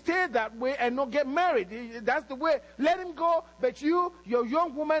she can stay that way and not get married. That's the way. Let him go, but your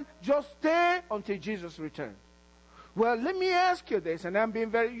young woman, just stay until Jesus returns. Well, let me ask you this, and I'm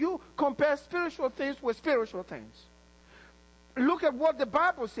being you compare spiritual things with spiritual things. Look at what the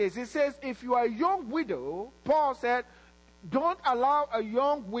Bible says. It says, if you are a young widow, Paul said, don't allow a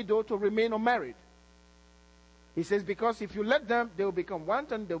young widow to remain unmarried. He says, because if you let them, they will become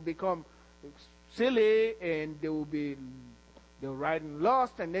wanton, they will become silly, and they'll ride in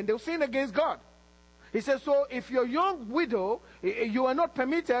lust, and then they'll sin against God. He says, so if you're a young widow, you are not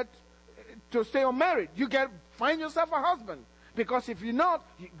permitted to stay unmarried. You find yourself a husband. Because if you're not,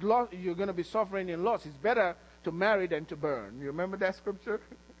 you're going to be suffering in loss. It's better to marry than to burn. You remember that scripture?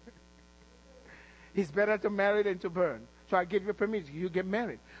 It's better to marry than to burn. So I give you permission. You get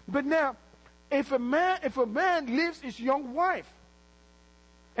married. But now, if a man leaves his young wife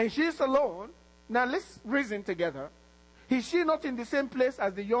and she's alone, now let's reason together. Is she not in the same place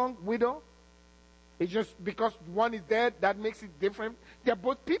as the young widow? It's just because one is dead, that makes it different. They're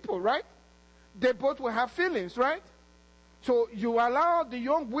both people, right? They both will have feelings, right? So you allow the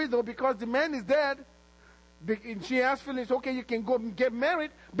young widow, because the man is dead, she has feelings, okay, you can go and get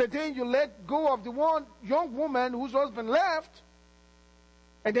married, but then you let go of the one young woman whose husband left,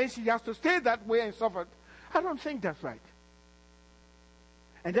 and then she has to stay that way and suffer. I don't think that's right.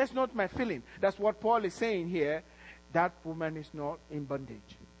 And that's not my feeling. That's what Paul is saying here. That woman is not in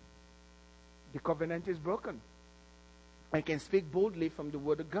bondage. The covenant is broken. I can speak boldly from the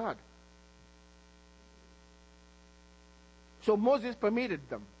word of God. So Moses permitted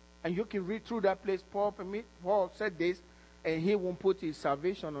them. And you can read through that place. Paul said this, and he won't put his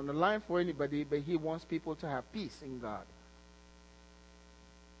salvation on the line for anybody, but he wants people to have peace in God.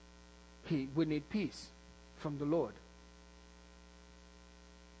 We need peace from the Lord.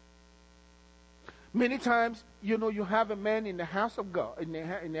 Many times, you have a man in the house of God,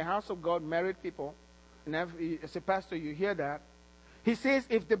 in the house of God, married people, and as a pastor, you hear that. He says,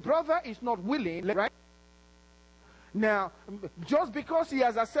 if the brother is not willing, right? Now, just because he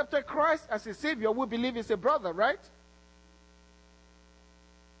has accepted Christ as a Savior, we believe he's a brother, right?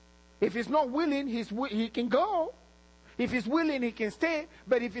 If he's not willing, he can go. If he's willing, he can stay.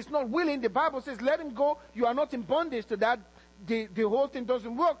 But if he's not willing, the Bible says, let him go. You are not in bondage to that. The whole thing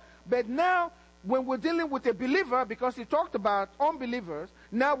doesn't work. But now, when we're dealing with a believer, because he talked about unbelievers,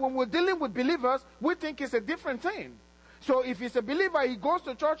 now when we're dealing with believers, we think it's a different thing. So if he's a believer, he goes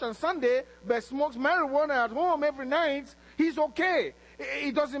to church on Sunday, but smokes marijuana at home every night, he's okay.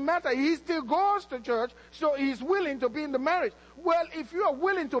 It doesn't matter. He still goes to church, so he's willing to be in the marriage. Well, if you are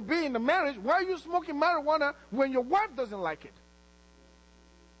willing to be in the marriage, why are you smoking marijuana when your wife doesn't like it?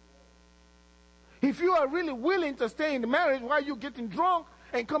 If you are really willing to stay in the marriage, why are you getting drunk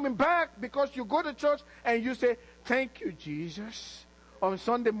and coming back because you go to church and you say, thank you, Jesus, on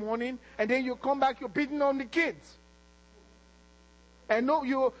Sunday morning, and then you come back, you're beating on the kids. And no,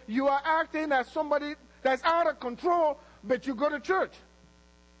 you are acting as somebody that's out of control, but you go to church.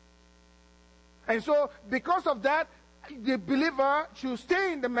 And so, because of that, the believer should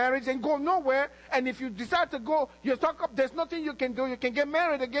stay in the marriage and go nowhere. And if you decide to go, you talk up, there's nothing you can do. You can get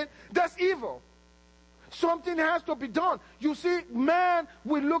married again. That's evil. Something has to be done. You see, man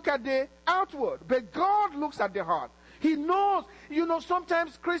will look at the outward, but God looks at the heart. He knows,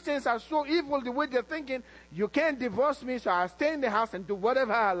 sometimes Christians are so evil the way they're thinking, you can't divorce me, so I'll stay in the house and do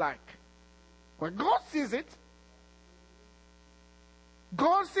whatever I like. When God sees it,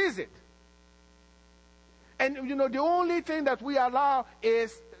 God sees it. And, the only thing that we allow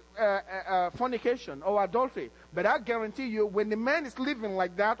is fornication or adultery. But I guarantee you, when the man is living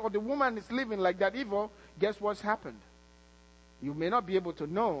like that or the woman is living like that evil, guess what's happened? You may not be able to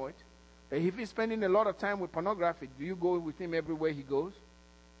know it. If he's spending a lot of time with pornography, do you go with him everywhere he goes?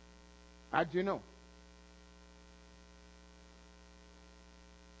 How do you know?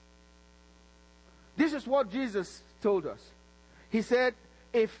 This is what Jesus told us. He said,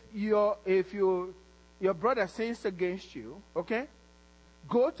 if your brother sins against you, okay,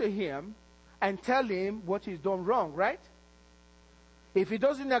 go to him and tell him what he's done wrong, right? If he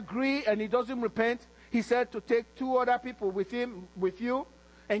doesn't agree and he doesn't repent, he said to take 2 other people with you,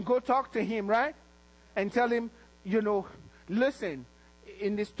 and go talk to him, right? And tell him, listen,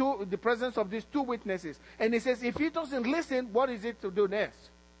 in the presence of these 2 witnesses. And he says, if he doesn't listen, what is it to do next?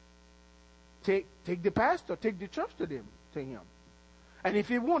 Take the pastor, take the church to him. And if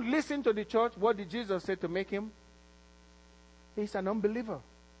he won't listen to the church, what did Jesus say to make him? He's an unbeliever,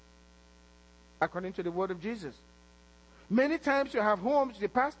 according to the word of Jesus. Many times you have homes, the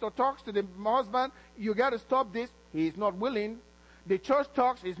pastor talks to the husband, you got to stop this. He is not willing. The church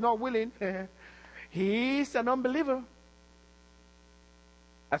talks, he's not willing. He's an unbeliever.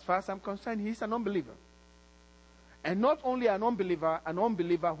 As far as I'm concerned, he's an unbeliever. And not only an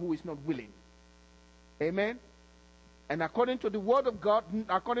unbeliever who is not willing. Amen? And according to the word of God,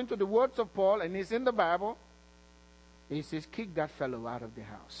 according to the words of Paul, and it's in the Bible, he says, kick that fellow out of the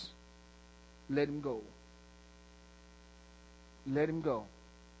house. Let him go. Let him go.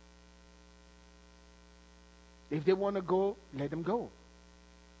 If they want to go, let them go.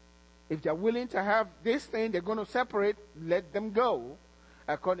 If they're willing to have this thing, they're going to separate, let them go.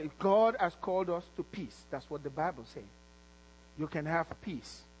 God has called us to peace. That's what the Bible says. You can have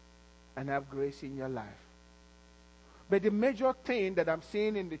peace and have grace in your life. But the major thing that I'm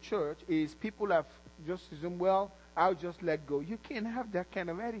seeing in the church is people have just assumed, well, I'll just let go. You can't have that kind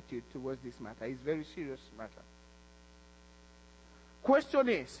of attitude towards this matter. It's a very serious matter. Question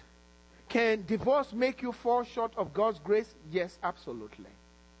is, can divorce make you fall short of God's grace? Yes, absolutely.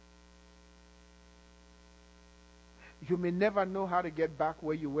 You may never know how to get back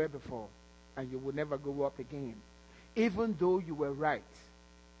where you were before, and you will never go up again, even though you were right.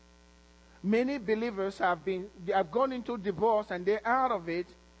 Many believers have gone into divorce and they're out of it,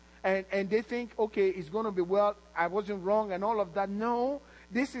 and they think, okay, it's going to be well, I wasn't wrong and all of that. No,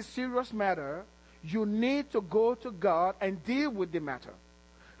 this is a serious matter. You need to go to God and deal with the matter.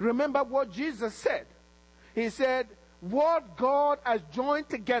 Remember what Jesus said. He said, what God has joined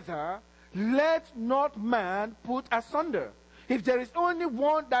together, let not man put asunder. If there is only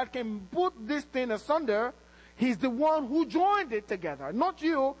one that can put this thing asunder, he's the one who joined it together. Not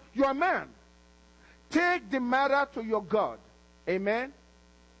you, you're a man. Take the matter to your God. Amen?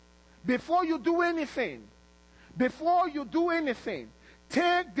 Before you do anything,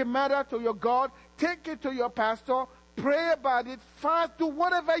 take the matter to your God, take it to your pastor, pray about it, fast, do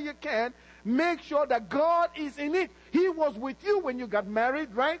whatever you can. Make sure that God is in it. He was with you when you got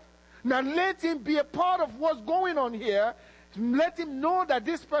married, right? Now let him be a part of what's going on here. Let him know that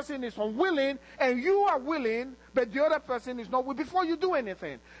this person is unwilling and you are willing, but the other person is not willing before you do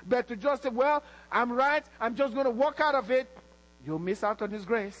anything. But to just say, well, I'm right, I'm just going to walk out of it, you'll miss out on his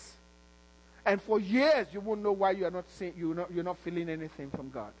grace. And for years, you won't know why you're not feeling anything from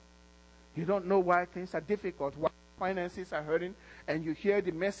God. You don't know why things are difficult, why finances are hurting, and you hear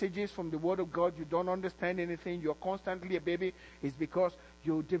the messages from the Word of God, you don't understand anything, you're constantly a baby. It's because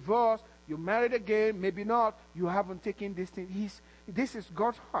you divorced, you married again, maybe not, you haven't taken this thing. This is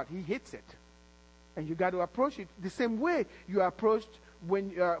God's heart. He hates it. And you got to approach it the same way you approach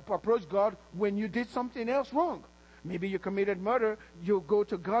God when you did something else wrong. Maybe you committed murder, you go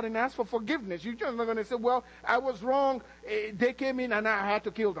to God and ask for forgiveness. You're just not going to say, well, I was wrong, they came in and I had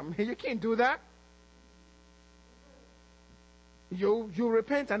to kill them. You can't do that. You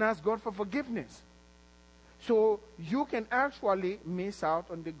repent and ask God for forgiveness. So you can actually miss out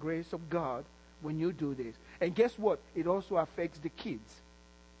on the grace of God when you do this. And guess what? It also affects the kids.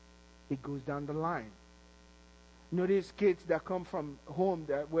 It goes down the line. You know, these kids that come from home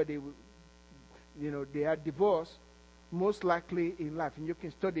where they had divorce, most likely in life, and you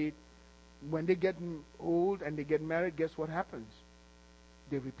can study it, when they get old and they get married, guess what happens?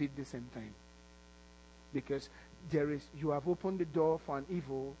 They repeat the same thing. Because you have opened the door for an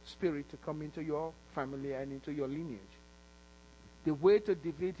evil spirit to come into your family and into your lineage. The way to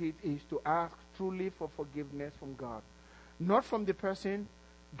defeat it is to ask truly for forgiveness from God. Not from the person.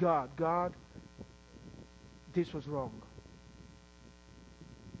 God, this was wrong.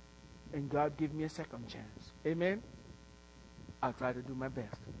 And God, give me a second chance. Amen? I'll try to do my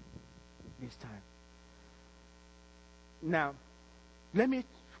best this time. Now, let me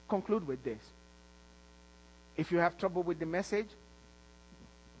conclude with this. If you have trouble with the message,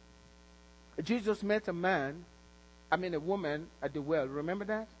 Jesus met a woman at the well. Remember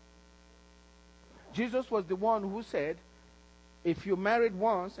that? Jesus was the one who said, if you married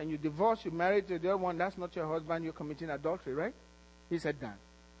once and you divorce, you married to the other one, that's not your husband, you're committing adultery, right? He said that.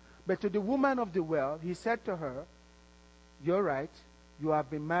 But to the woman of the well, he said to her, you're right, you have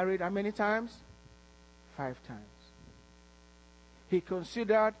been married how many times? 5 times. He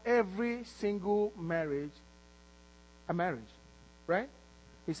considered every single marriage a marriage, right?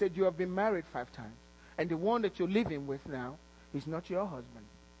 He said, you have been married 5 times. And the one that you're living with now is not your husband.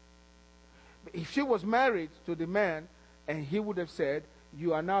 But if she was married to the man, and he would have said,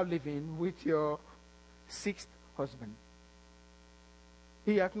 you are now living with your 6th husband.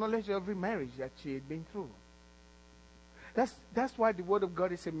 He acknowledged every marriage that she had been through. That's why the Word of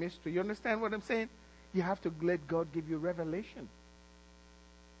God is a mystery. You understand what I'm saying? You have to let God give you revelation.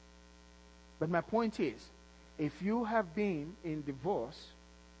 But my point is, if you have been in divorce,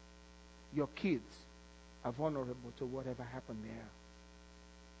 your kids are vulnerable to whatever happened there.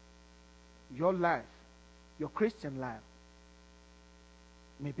 Your life, your Christian life,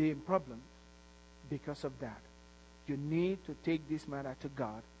 may be in problems because of that. You need to take this matter to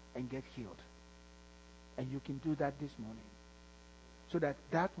God and get healed. And you can do that this morning. So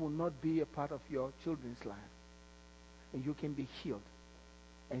that will not be a part of your children's life. And you can be healed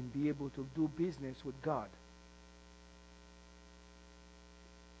and be able to do business with God.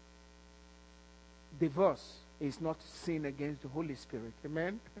 Divorce is not sin against the Holy Spirit.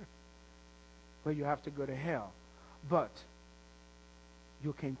 Amen? Where you have to go to hell. But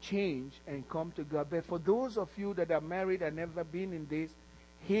you can change and come to God. But for those of you that are married and never been in this,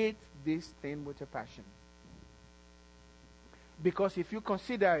 hate this thing with a passion. Because if you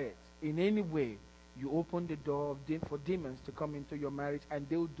consider it in any way, you open the door for demons to come into your marriage, and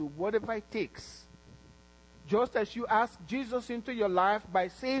they'll do whatever it takes. Just as you ask Jesus into your life by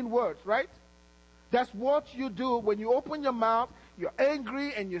saying words, right? That's what you do when you open your mouth, you're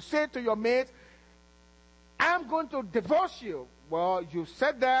angry, and you say to your mate, I'm going to divorce you. Well, you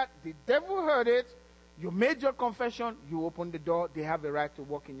said that, the devil heard it, you made your confession, you opened the door, they have a right to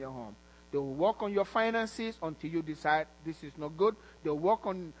walk in your home. They will work on your finances until you decide this is not good. They'll work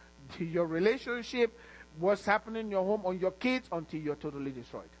on your relationship, what's happening in your home, on your kids, until you're totally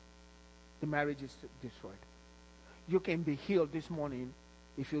destroyed. The marriage is destroyed. You can be healed this morning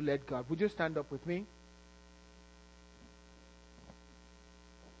if you let God. Would you stand up with me?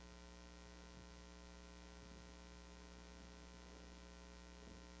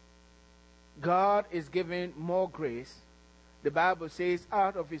 God is giving more grace. The Bible says,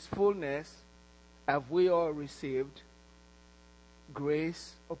 out of His fullness have we all received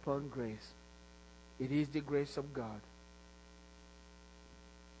grace upon grace. It is the grace of God.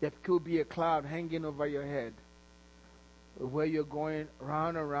 There could be a cloud hanging over your head where you're going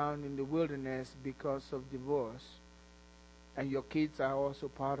round and round in the wilderness because of divorce, and your kids are also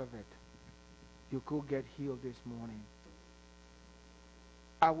part of it. You could get healed this morning.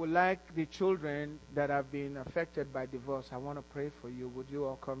 I would like the children that have been affected by divorce, I want to pray for you. Would you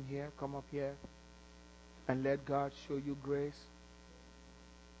all come here? Come up here and let God show you grace.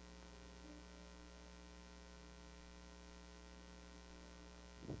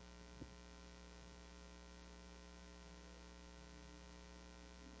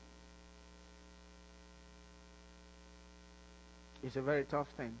 It's a very tough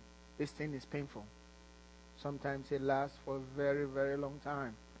thing. This thing is painful. Sometimes it lasts for a very, very long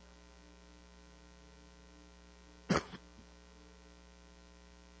time.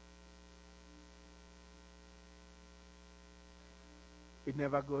 It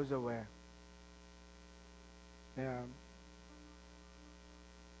never goes away.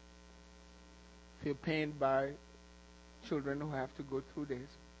 Feel pained by children who have to go through this.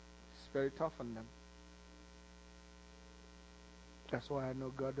 It's very tough on them. That's why I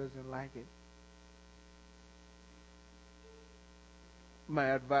know God doesn't like it. My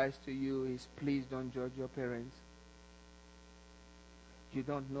advice to you is, please don't judge your parents. You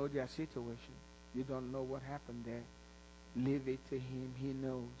don't know their situation. You don't know what happened there. Leave it to Him. He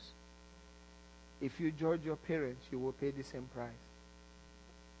knows. If you judge your parents, you will pay the same price.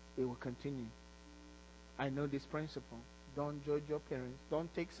 It will continue. I know this principle. Don't judge your parents.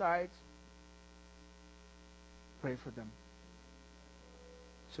 Don't take sides. Pray for them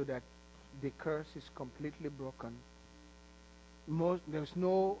so that the curse is completely broken. There's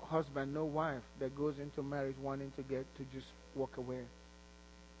no husband, no wife that goes into marriage wanting to just walk away.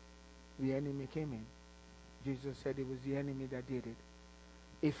 The enemy came in. Jesus said it was the enemy that did it.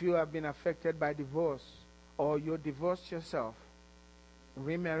 If you have been affected by divorce or you're divorced yourself,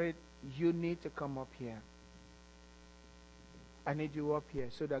 remarried, you need to come up here. I need you up here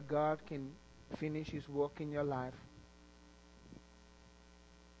so that God can finish His work in your life.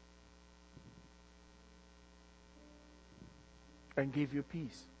 And give you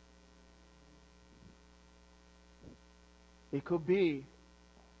peace. It could be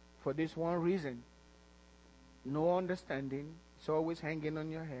for this one reason. No understanding. It's always hanging on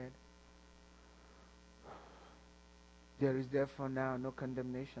your head. There is therefore now no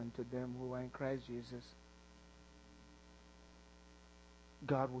condemnation to them who are in Christ Jesus.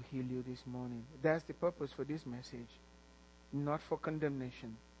 God will heal you this morning. That's the purpose for this message. Not for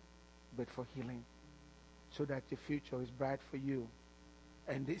condemnation, but for healing. So that the future is bright for you.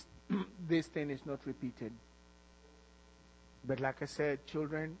 And this thing is not repeated. But like I said,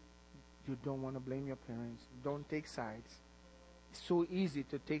 children, you don't want to blame your parents. Don't take sides. It's so easy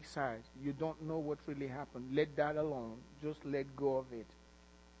to take sides. You don't know what really happened. Let that alone. Just let go of it.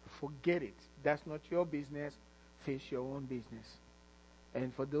 Forget it. That's not your business. Face your own business.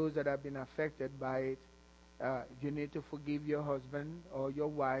 And for those that have been affected by it, you need to forgive your husband or your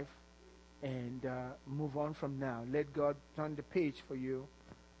wife and move on from now. Let God turn the page for you.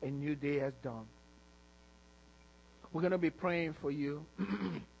 A new day has dawned. We're going to be praying for you.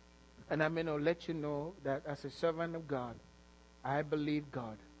 And I'm going to let you know that as a servant of God, I believe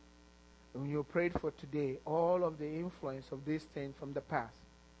God. When you prayed for today, all of the influence of this thing from the past,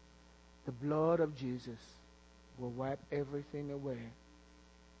 the blood of Jesus will wipe everything away.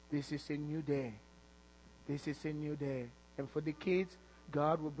 This is a new day. This is a new day. And for the kids,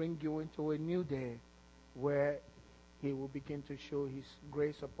 God will bring you into a new day where He will begin to show His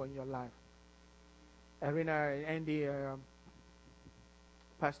grace upon your life. Arena, Andy,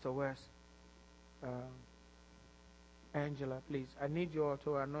 Pastor West, Angela, please. I need you all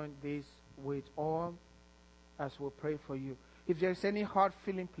to anoint this with oil as we pray for you. If there's any hard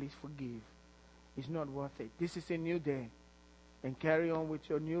feeling, please forgive. It's not worth it. This is a new day. And carry on with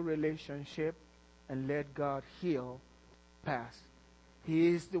your new relationship and let God heal past. He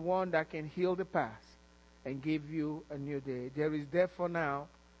is the one that can heal the past and give you a new day. There is therefore now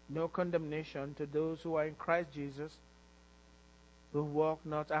no condemnation to those who are in Christ Jesus, who walk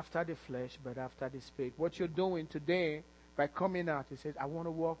not after the flesh, but after the Spirit. What you're doing today by coming out, you says, I want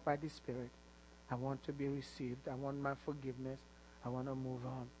to walk by the Spirit. I want to be received. I want my forgiveness. I want to move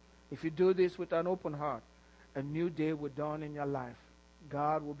on. If you do this with an open heart, a new day will dawn in your life.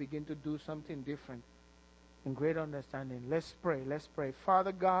 God will begin to do something different in great understanding. Let's pray. Let's pray.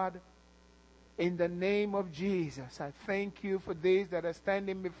 Father God, in the name of Jesus, I thank you for these that are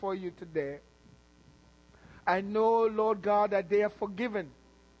standing before you today. I know, Lord God, that they are forgiven.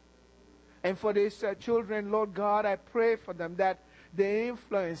 And for these children, Lord God, I pray for them that the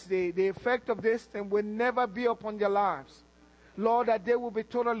influence, the effect of this thing will never be upon their lives. Lord, that they will be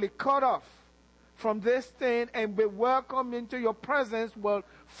totally cut off from this thing and be welcomed into your presence with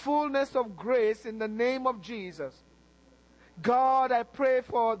fullness of grace in the name of Jesus. God, I pray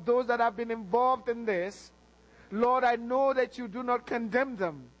for those that have been involved in this. Lord, I know that you do not condemn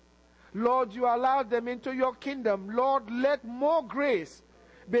them. Lord, you allowed them into your kingdom. Lord, let more grace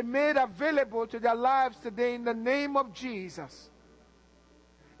be made available to their lives today in the name of Jesus.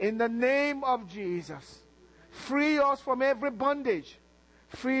 In the name of Jesus. Free us from every bondage.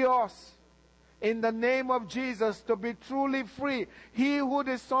 Free us in the name of Jesus to be truly free. He who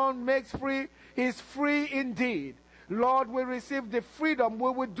the Son makes free is free indeed. Lord, we receive the freedom. We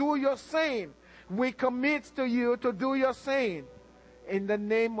will do your saying. We commit to you to do your saying. In the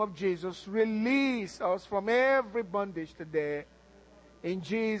name of Jesus, release us from every bondage today. In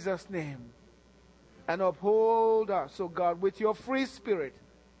Jesus' name. And uphold us, oh God, with your free spirit.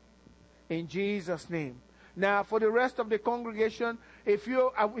 In Jesus' name. Now, for the rest of the congregation, if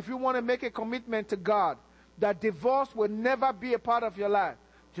you want to make a commitment to God that divorce will never be a part of your life,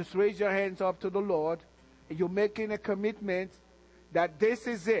 just raise your hands up to the Lord. You're making a commitment that this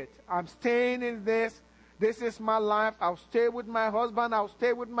is it. I'm staying in this. This is my life. I'll stay with my husband. I'll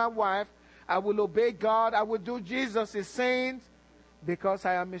stay with my wife. I will obey God. I will do Jesus' sayings because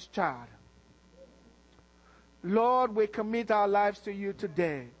I am His child. Lord, we commit our lives to you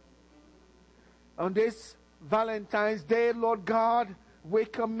today. On this Valentine's Day, Lord God, We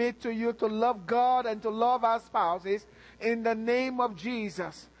commit to you to love God and to love our spouses in the name of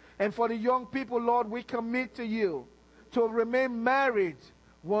Jesus. And for the young people, Lord, we commit to you to remain married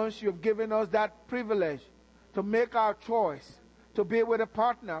once you've given us that privilege to make our choice, to be with a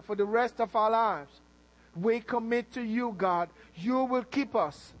partner for the rest of our lives. We commit to you, God. You will keep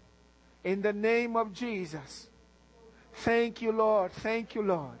us in the name of Jesus. Thank you, Lord. Thank you,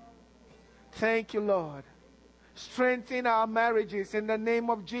 Lord. Thank you, Lord. Strengthen our marriages in the name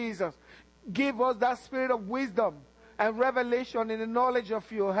of Jesus. Give us that spirit of wisdom and revelation in the knowledge of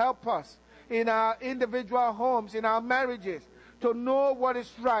you. Help us in our individual homes, in our marriages, to know what is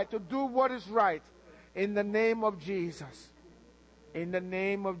right, to do what is right. In the name of Jesus. In the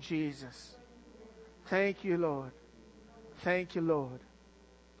name of Jesus. Thank you, Lord. Thank you, Lord.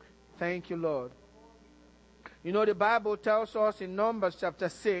 Thank you, Lord. You know, the Bible tells us in Numbers chapter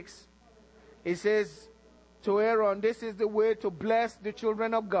 6, it says to Aaron, this is the way to bless the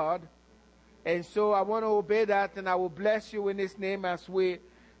children of God. And so I want to obey that, and I will bless you in His name as we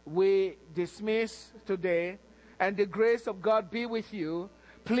dismiss today. And the grace of God be with you.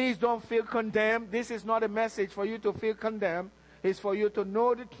 Please don't feel condemned. This is not a message for you to feel condemned. It's for you to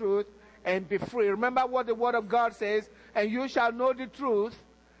know the truth and be free. Remember what the Word of God says, and you shall know the truth,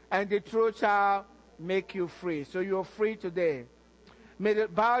 and the truth shall make you free. So you're free today.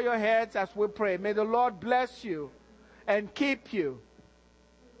 Bow your heads as we pray. May the Lord bless you and keep you.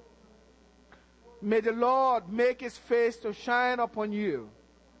 May the Lord make His face to shine upon you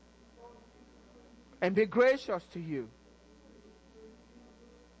and be gracious to you.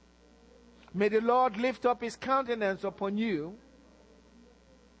 May the Lord lift up His countenance upon you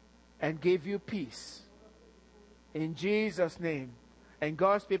and give you peace. In Jesus' name. And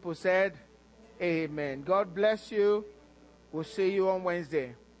God's people said, Amen. God bless you. We'll see you on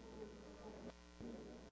Wednesday.